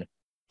on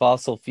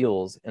fossil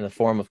fuels in the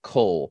form of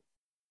coal,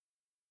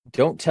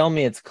 don't tell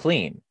me it's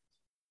clean.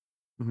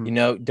 Mhm. You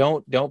know,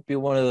 don't be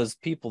one of those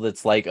people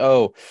that's like,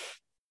 oh,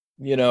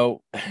 you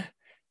know,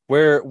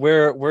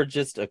 we're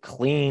just a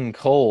clean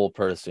coal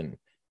person.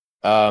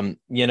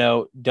 You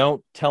know,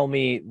 don't tell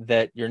me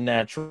that your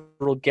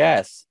natural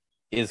gas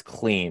is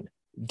clean.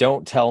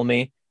 Don't tell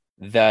me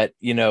that,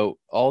 you know,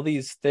 all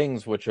these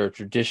things which are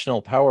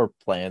traditional power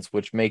plants,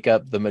 which make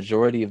up the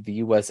majority of the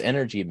US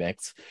energy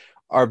mix,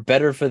 are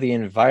better for the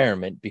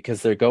environment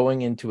because they're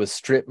going into a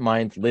strip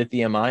mined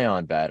lithium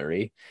ion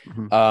battery.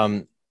 Mhm.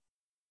 Um,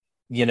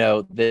 you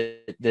know,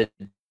 that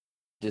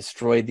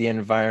destroyed the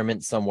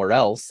environment somewhere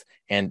else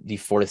and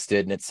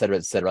deforested and et cetera,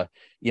 et cetera.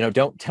 You know,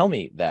 don't tell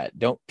me that.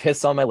 Don't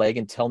piss on my leg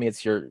and tell me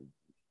it's your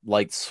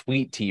like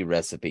sweet tea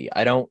recipe.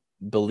 I don't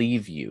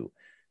believe you.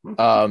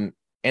 Um,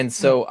 and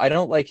so I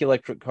don't like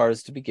electric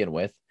cars to begin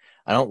with.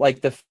 I don't like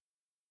the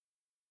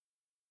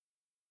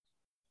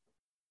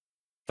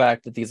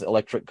fact that these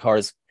electric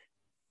cars,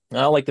 I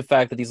don't like the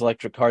fact that these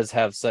electric cars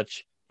have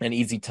such an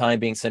easy time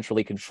being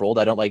centrally controlled.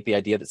 I don't like the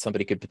idea that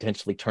somebody could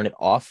potentially turn it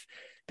off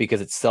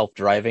because it's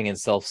self-driving and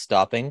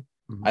self-stopping.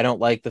 Mhm. I don't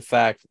like the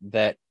fact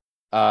that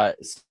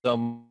so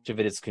much of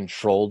it is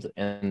controlled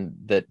and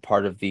that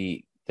part of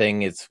the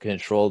thing is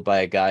controlled by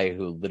a guy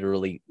who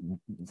literally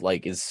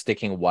like is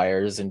sticking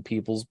wires in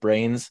people's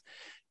brains.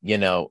 You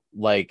know,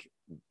 like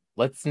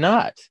let's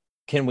not.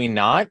 Can we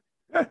not?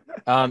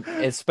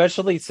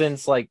 Especially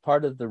since like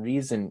part of the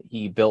reason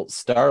he built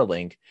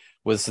Starlink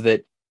was so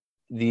that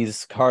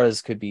these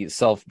cars could be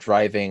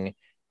self-driving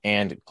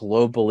and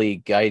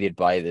globally guided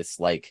by this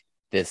like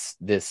this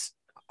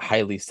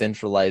highly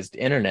centralized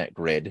internet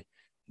grid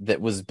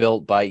that was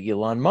built by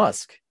Elon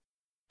Musk.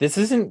 This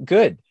isn't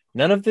good.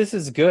 None of this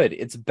is good.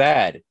 It's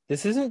bad.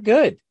 This isn't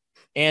good.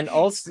 And See?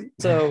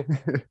 also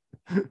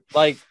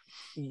like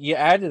you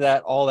add to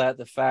that all that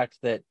the fact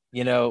that,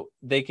 you know,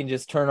 they can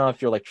just turn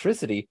off your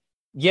electricity.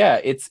 Yeah,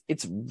 it's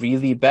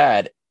really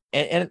bad.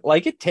 And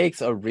like it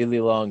takes a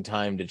really long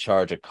time to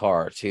charge a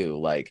car too.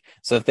 Like,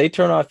 so if they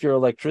turn off your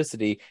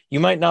electricity, you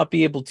might not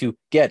be able to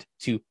get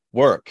to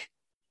work.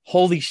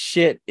 Holy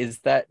shit, is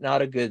that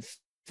not a good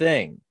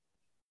thing?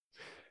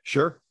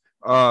 Sure.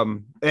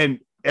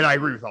 And I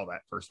agree with all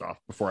that, first off,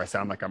 before I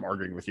sound like I'm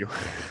arguing with you.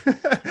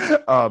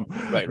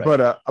 Right.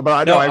 But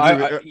I know No, I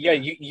agree with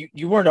yeah,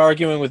 you weren't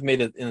arguing with me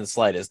in the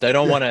slightest. I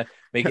don't want to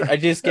make it. I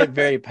just get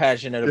very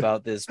passionate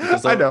about this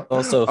because I know.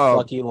 also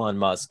fuck Elon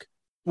Musk.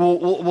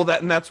 Well,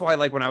 that, and that's why,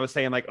 like, when I was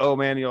saying, like, oh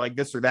man, you know, like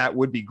this or that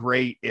would be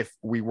great if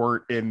we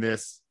weren't in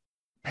this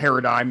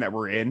paradigm that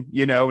we're in,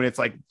 you know. And it's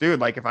like,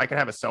 dude, like if I could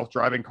have a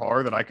self-driving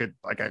car that I could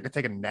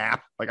take a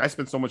nap. Like I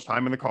spend so much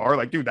time in the car,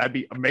 like, dude, that'd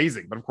be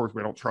amazing. But of course,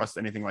 we don't trust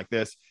anything like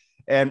this.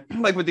 And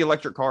like with the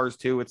electric cars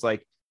too, it's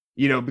like,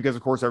 you know, because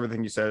of course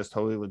everything you said is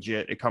totally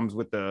legit. It comes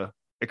with the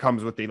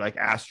like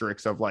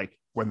asterisks of like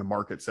when the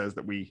market says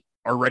that we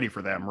are ready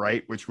for them,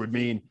 right? Which would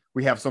mean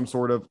we have some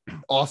sort of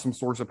awesome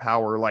source of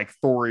power like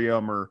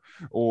thorium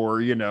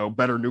or you know,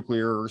 better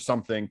nuclear or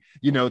something,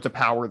 you know, to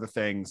power the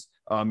things.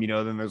 You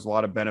know, then there's a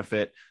lot of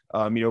benefit,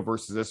 you know,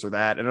 versus this or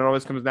that. And it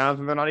always comes down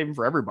to they're not even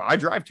for everybody. I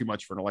drive too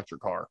much for an electric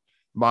car.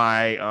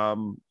 My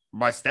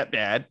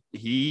stepdad,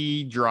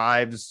 he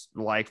drives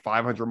like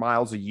 500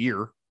 miles a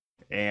year,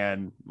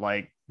 and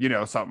like, you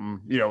know,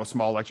 something, you know, a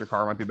small electric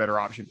car might be a better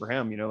option for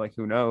him, you know, like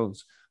who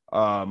knows.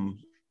 um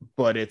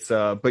but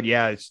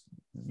yeah, it's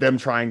them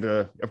trying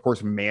to, of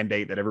course,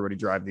 mandate that everybody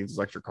drive these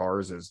electric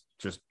cars is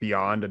just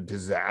beyond a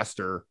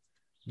disaster,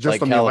 just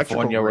Like on the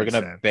electrical California, we're grid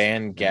gonna sense,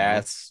 ban you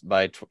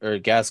know.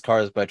 gas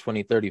cars by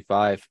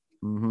 2035.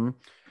 Mm-hmm.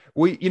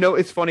 We, you know,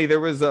 it's funny. There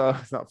was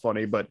it's not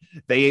funny, but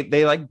they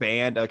like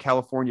banned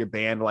California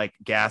banned like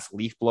gas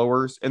leaf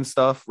blowers and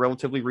stuff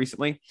relatively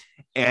recently,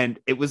 and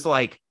it was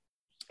like,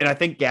 and I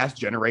think gas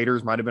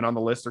generators might have been on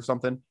the list or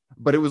something,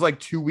 but it was like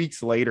 2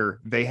 weeks later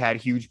they had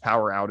huge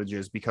power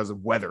outages because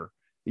of weather,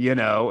 you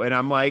know. And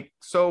I'm like,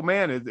 so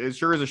man, it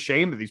sure is a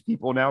shame that these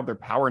people now have their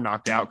power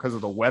knocked out because of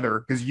the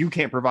weather, because you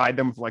can't provide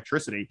them with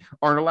electricity,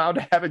 aren't allowed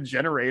to have a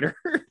generator,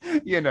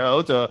 you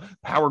know, to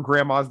power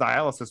grandma's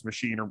dialysis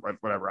machine or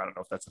whatever. I don't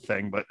know if that's a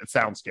thing, but it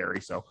sounds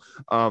scary. So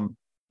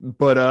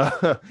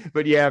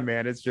but yeah,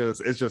 man, it's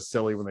just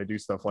silly when they do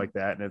stuff like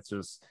that. And it's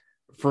just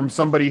from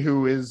somebody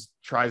who is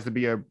tries to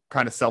be a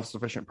kind of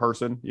self-sufficient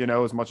person, you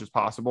know, as much as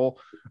possible.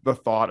 The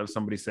thought of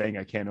somebody saying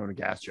I can't own a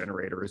gas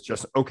generator is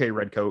just okay,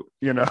 red coat,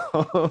 you know.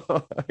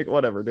 Like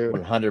whatever, dude.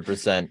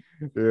 100%.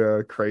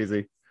 Yeah,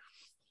 crazy.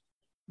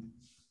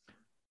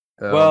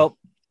 Well,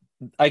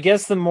 I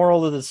guess the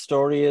moral of the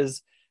story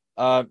is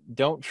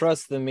don't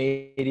trust the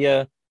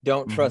media.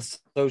 Don't Mhm.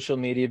 trust social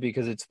media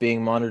because it's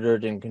being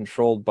monitored and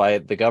controlled by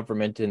the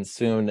government and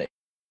soon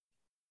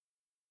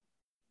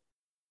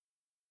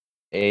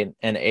an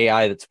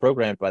AI that's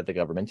programmed by the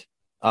government.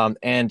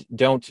 And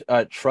don't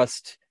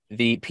trust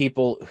the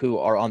people who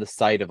are on the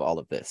side of all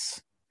of this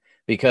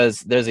because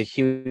there's a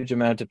huge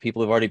amount of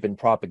people who've already been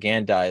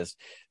propagandized,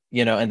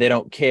 you know, and they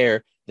don't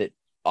care that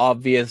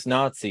obvious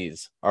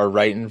Nazis are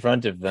right in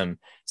front of them.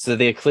 So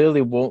they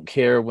clearly won't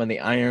care when the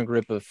iron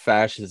grip of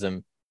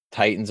fascism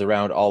tightens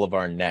around all of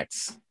our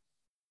necks.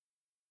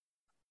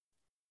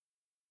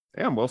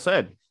 Damn, well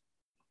said.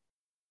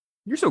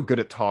 You're so good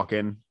at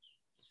talking.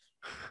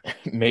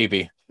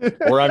 Maybe.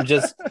 Or I'm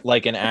just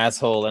like an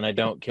asshole and I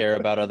don't care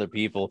about other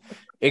people.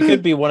 It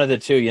could be one of the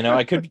two, you know.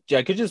 I could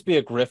just be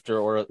a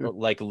grifter or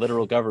like a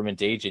literal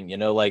government agent, you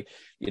know, like,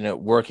 you know,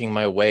 working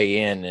my way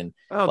in and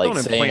Oh, like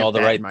don't saying implant all the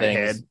that in right my things.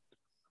 head.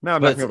 Now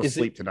I'm not But gonna be able to is it,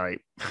 sleep tonight.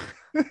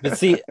 but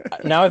see,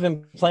 now I've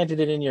implanted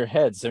it in your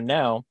head. So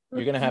now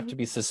you're gonna have to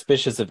be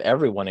suspicious of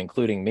everyone,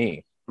 including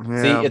me. See,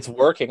 Yeah. it's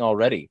working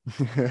already.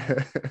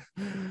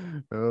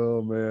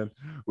 Oh man.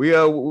 We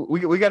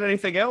got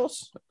anything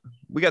else?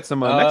 We got some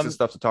Nexus Um,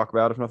 stuff to talk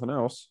about, if nothing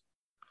else.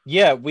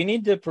 yeah, we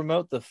need to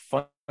promote the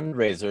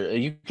fundraiser.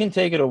 You can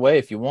take it away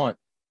if you want.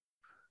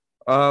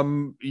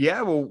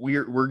 Yeah, well,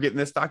 we're getting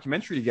this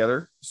documentary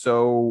together.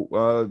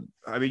 So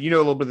I mean, you know a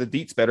little bit of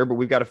the deets better, but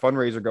we've got a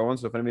fundraiser going.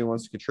 So if anybody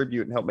wants to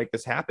contribute and help make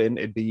this happen,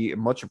 it'd be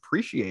much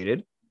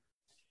appreciated.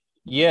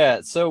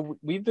 Yeah, so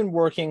we've been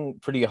working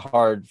pretty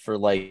hard for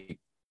like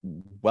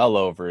well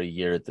over a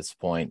year at this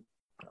point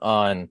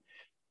on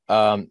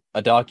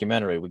a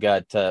documentary. We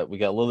got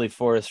Lily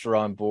Forrester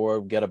on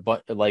board. We got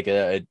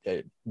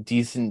a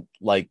decent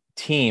like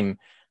team,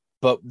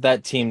 but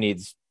that team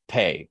needs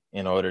pay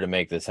in order to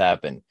make this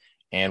happen.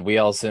 And we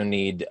also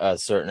need a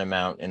certain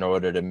amount in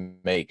order to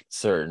make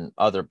certain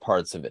other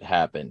parts of it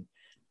happen.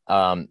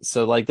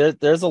 So like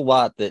there's a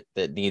lot that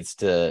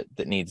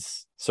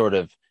needs sort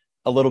of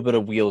a little bit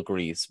of wheel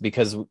grease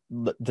because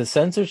the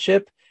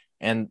censorship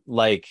and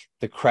like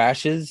the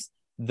crashes,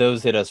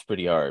 those hit us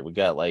pretty hard. We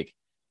got like,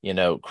 you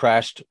know,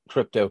 crashed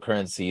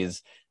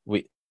cryptocurrencies,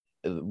 we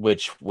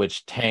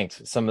which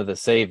tanked some of the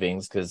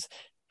savings because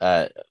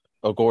uh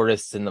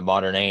agorists in the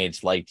modern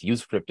age like to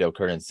use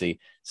cryptocurrency.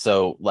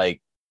 So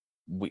like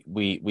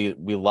we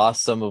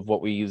lost some of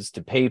what we used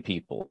to pay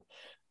people.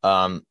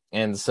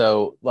 And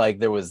so like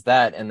there was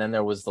that, and then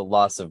there was the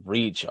loss of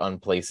reach on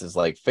places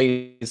like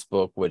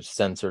Facebook, which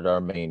censored our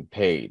main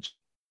page.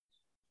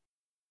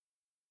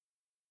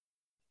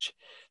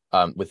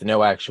 With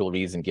no actual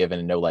reason given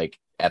and no like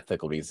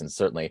ethical reasons,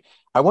 certainly.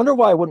 I wonder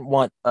why I wouldn't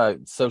want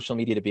social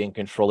media to be in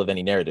control of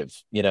any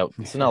narratives. You know,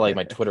 it's not like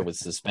my Twitter was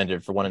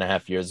suspended for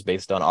 1.5 years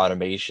based on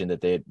automation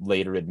that they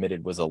later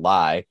admitted was a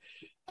lie.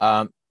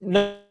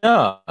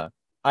 No,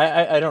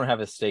 I don't have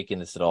a stake in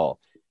this at all.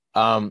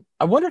 I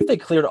wonder if they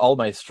cleared all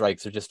my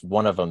strikes or just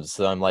one of them,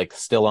 so I'm like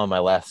still on my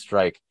last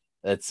strike.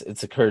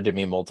 It's occurred to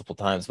me multiple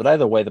times, but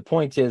either way, the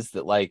point is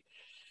that like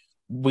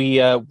we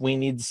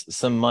need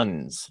some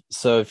monies.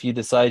 So if you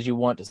decide you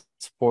want to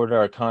support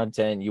our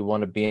content, you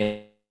want to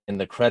be in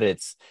the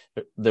credits,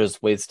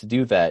 there's ways to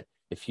do that.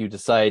 If you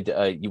decide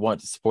you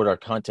want to support our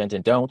content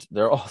and don't,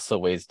 there are also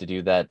ways to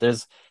do that.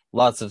 There's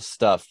lots of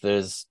stuff.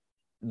 There's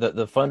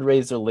the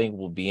fundraiser link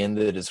will be in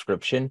the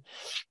description,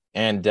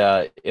 and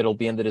it'll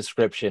be in the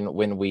description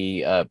when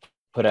we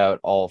put out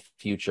all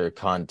future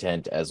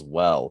content as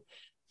well.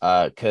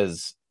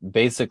 Because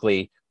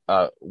basically,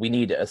 we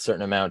need a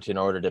certain amount in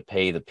order to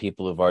pay the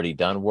people who've already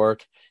done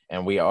work,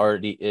 and we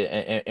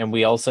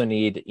also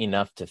need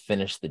enough to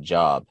finish the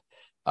job.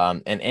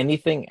 And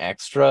anything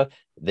extra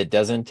that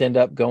doesn't end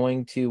up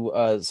going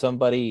to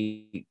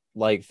somebody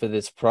like for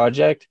this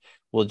project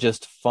will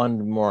just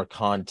fund more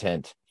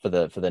content for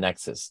the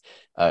Nexus.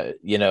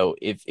 You know,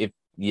 if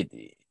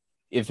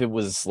it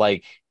was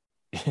like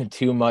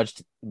too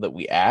much that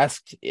we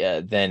asked,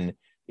 then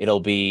it'll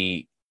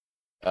be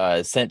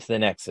sent to the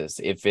Nexus.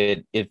 If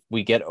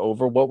we get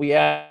over what we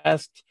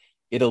asked,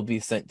 it'll be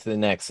sent to the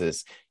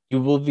Nexus.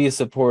 You will be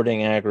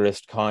supporting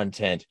agorist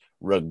content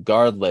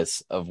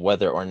regardless of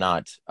whether or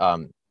not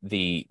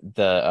the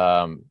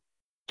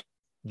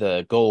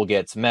goal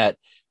gets met,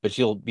 but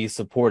you'll be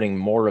supporting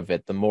more of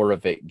it the more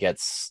of it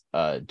gets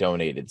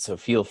donated. So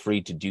feel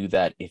free to do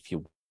that if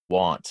you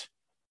want.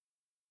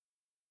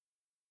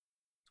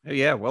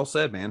 Yeah, well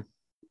said, man.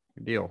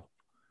 Good deal.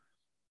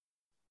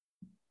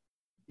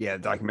 Yeah,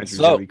 the documentary's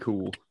gonna be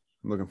cool.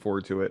 I'm looking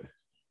forward to it.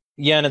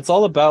 Yeah, and it's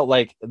all about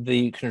like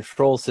the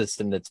control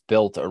system that's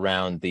built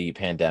around the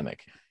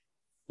pandemic.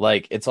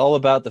 Like it's all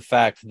about the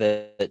fact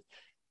that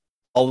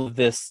all of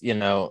this, you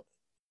know,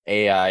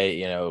 AI,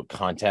 you know,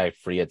 contact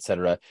free,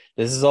 etc.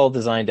 This is all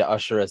designed to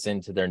usher us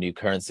into their new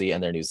currency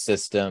and their new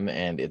system,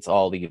 and it's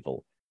all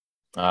evil.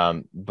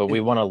 But we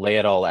want to lay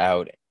it all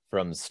out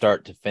from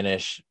start to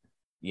finish,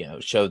 you know,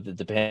 show that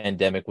the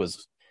pandemic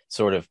was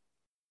sort of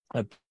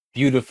a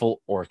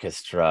beautiful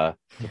orchestra,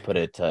 to put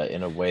it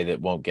in a way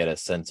that won't get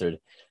us censored.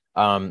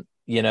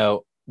 You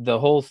know, the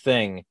whole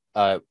thing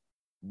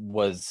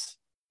was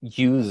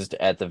used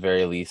at the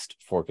very least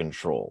for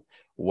control,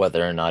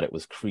 whether or not it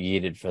was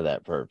created for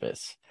that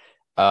purpose.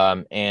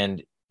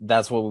 And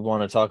that's what we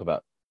want to talk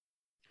about.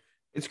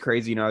 It's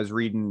crazy. You know, I was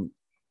reading,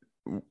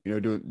 you know,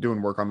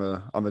 doing work on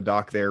the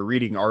doc there,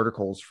 reading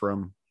articles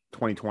from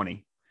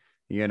 2020,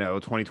 you know,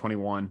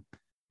 2021,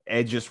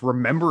 and just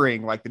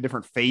remembering like the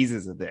different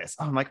phases of this.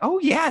 I'm like, oh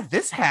yeah,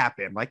 this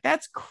happened. Like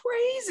that's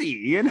crazy,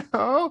 you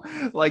know,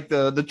 like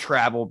the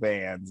travel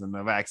bans and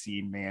the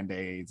vaccine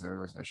mandates,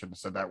 or I shouldn't have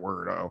said that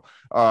word.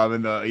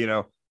 And the, you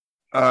know,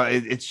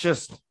 it's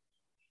just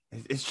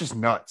it's just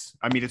nuts.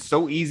 I mean, it's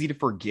so easy to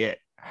forget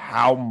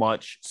how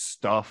much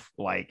stuff,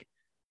 like,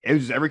 it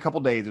was every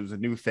couple days it was a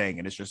new thing,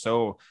 and it's just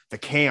so the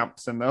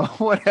camps and the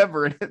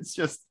whatever, and it's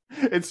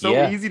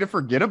so easy to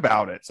forget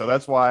about it. So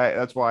that's why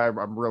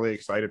I'm really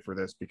excited for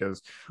this,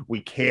 because we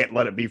can't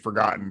let it be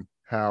forgotten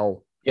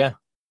how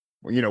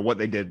what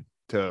they did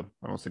to,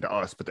 I don't say to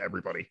us, but to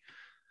everybody.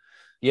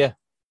 Yeah,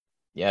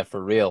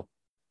 for real.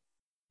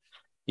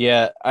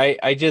 Yeah,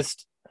 I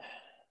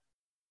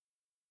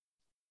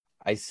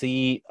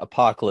see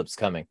apocalypse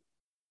coming,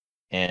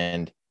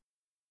 and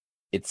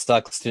it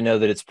sucks to know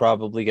that it's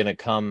probably going to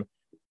come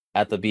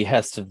at the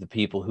behest of the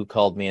people who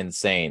called me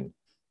insane.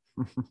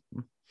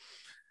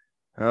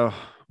 Oh, I'm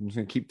just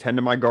going to keep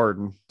tending my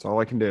garden. That's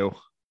all I can do.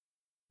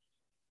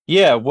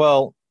 Yeah,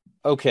 well,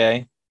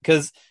 okay.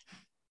 Because,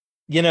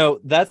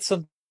 that's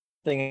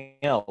something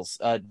else.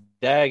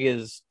 Dag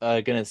is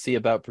going to see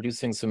about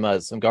producing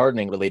some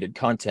gardening-related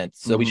content,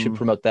 so we should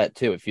promote that,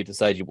 too, if you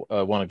decide you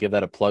want to give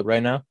that a plug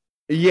right now.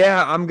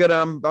 Yeah,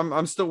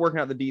 I'm still working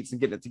out the deets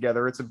and getting it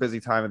together. It's a busy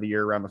time of the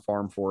year around the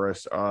farm for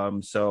us.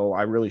 So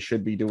I really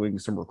should be doing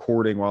some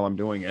recording while I'm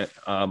doing it.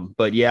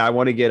 But yeah, I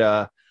want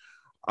to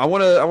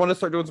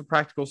start doing some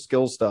practical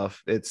skill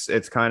stuff.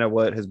 It's kind of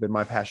what has been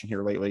my passion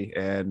here lately.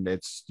 And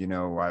it's,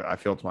 I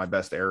feel it's my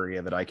best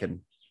area that I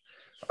can,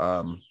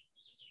 what's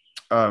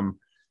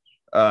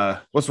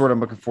the word I'm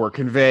looking for?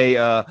 Convey,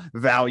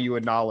 value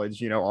and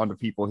knowledge, onto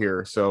people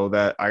here. So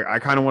that I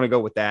kind of want to go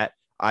with that.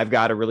 I've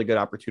got a really good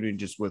opportunity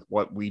just with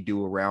what we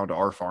do around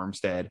our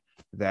farmstead,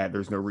 that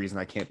there's no reason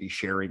I can't be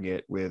sharing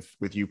it with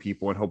you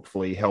people and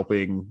hopefully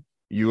helping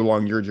you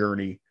along your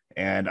journey.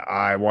 And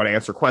I want to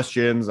answer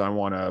questions. I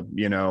want to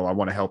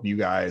help you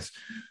guys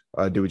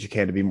do what you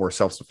can to be more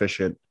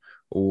self-sufficient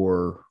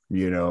or,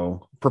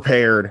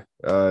 prepared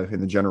in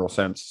the general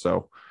sense.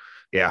 So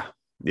yeah,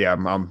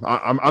 I'm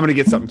going to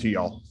get something to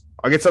y'all.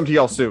 I'll get something to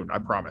y'all soon. I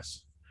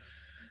promise.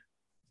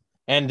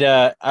 And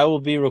I will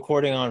be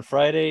recording on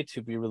Friday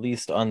to be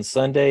released on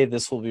Sunday.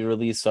 This will be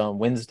released on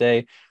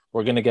Wednesday.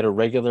 We're going to get a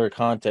regular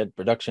content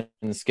production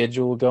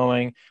schedule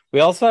going.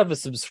 We also have a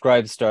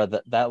Subscribe Star.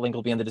 That link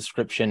will be in the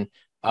description.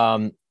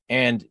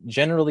 And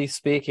generally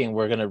speaking,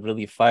 we're going to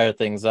really fire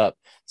things up.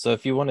 So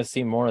if you want to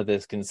see more of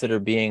this, consider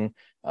being,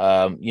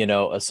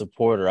 a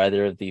supporter,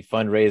 either the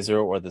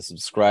fundraiser or the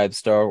Subscribe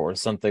Star or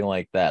something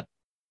like that.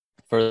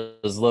 For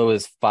as low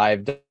as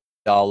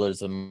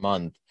 $5 a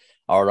month,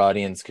 our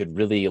audience could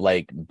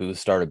really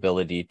boost our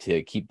ability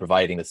to keep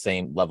providing the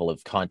same level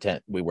of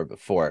content we were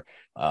before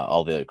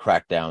all the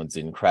crackdowns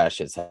and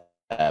crashes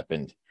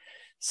happened.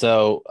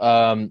 So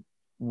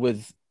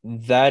with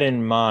that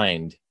in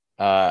mind,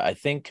 I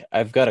think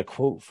I've got a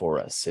quote for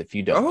us. If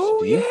you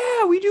don't,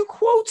 yeah, we do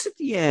quotes at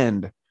the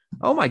end.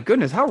 Oh my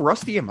goodness, how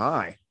rusty am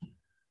I?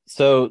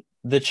 So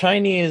the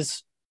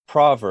Chinese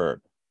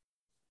proverb,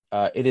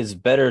 it is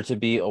better to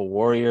be a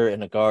warrior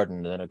in a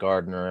garden than a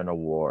gardener in a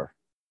war.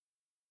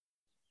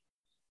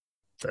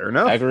 Fair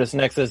enough. Agorist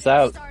Nexus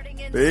out.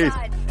 Peace.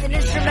 An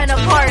instrumental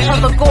part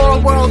of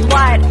Agora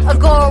Worldwide.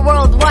 Agora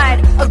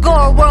Worldwide.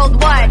 Agora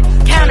Worldwide.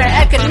 Counter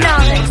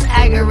economics.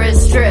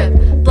 Agorist strip.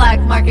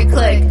 Black market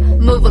click.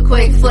 Move a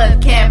quick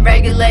flip. Can't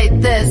regulate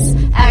this.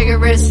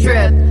 Agorist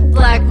strip.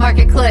 Black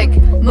market click.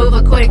 Move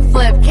a quick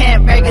flip.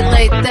 Can't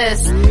regulate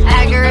this.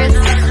 Agorist.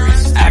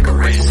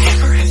 Agorist.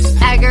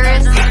 Agorist.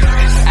 Agorist.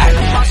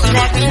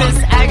 Nexus.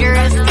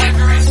 Agorist.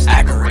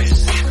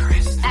 Agorist.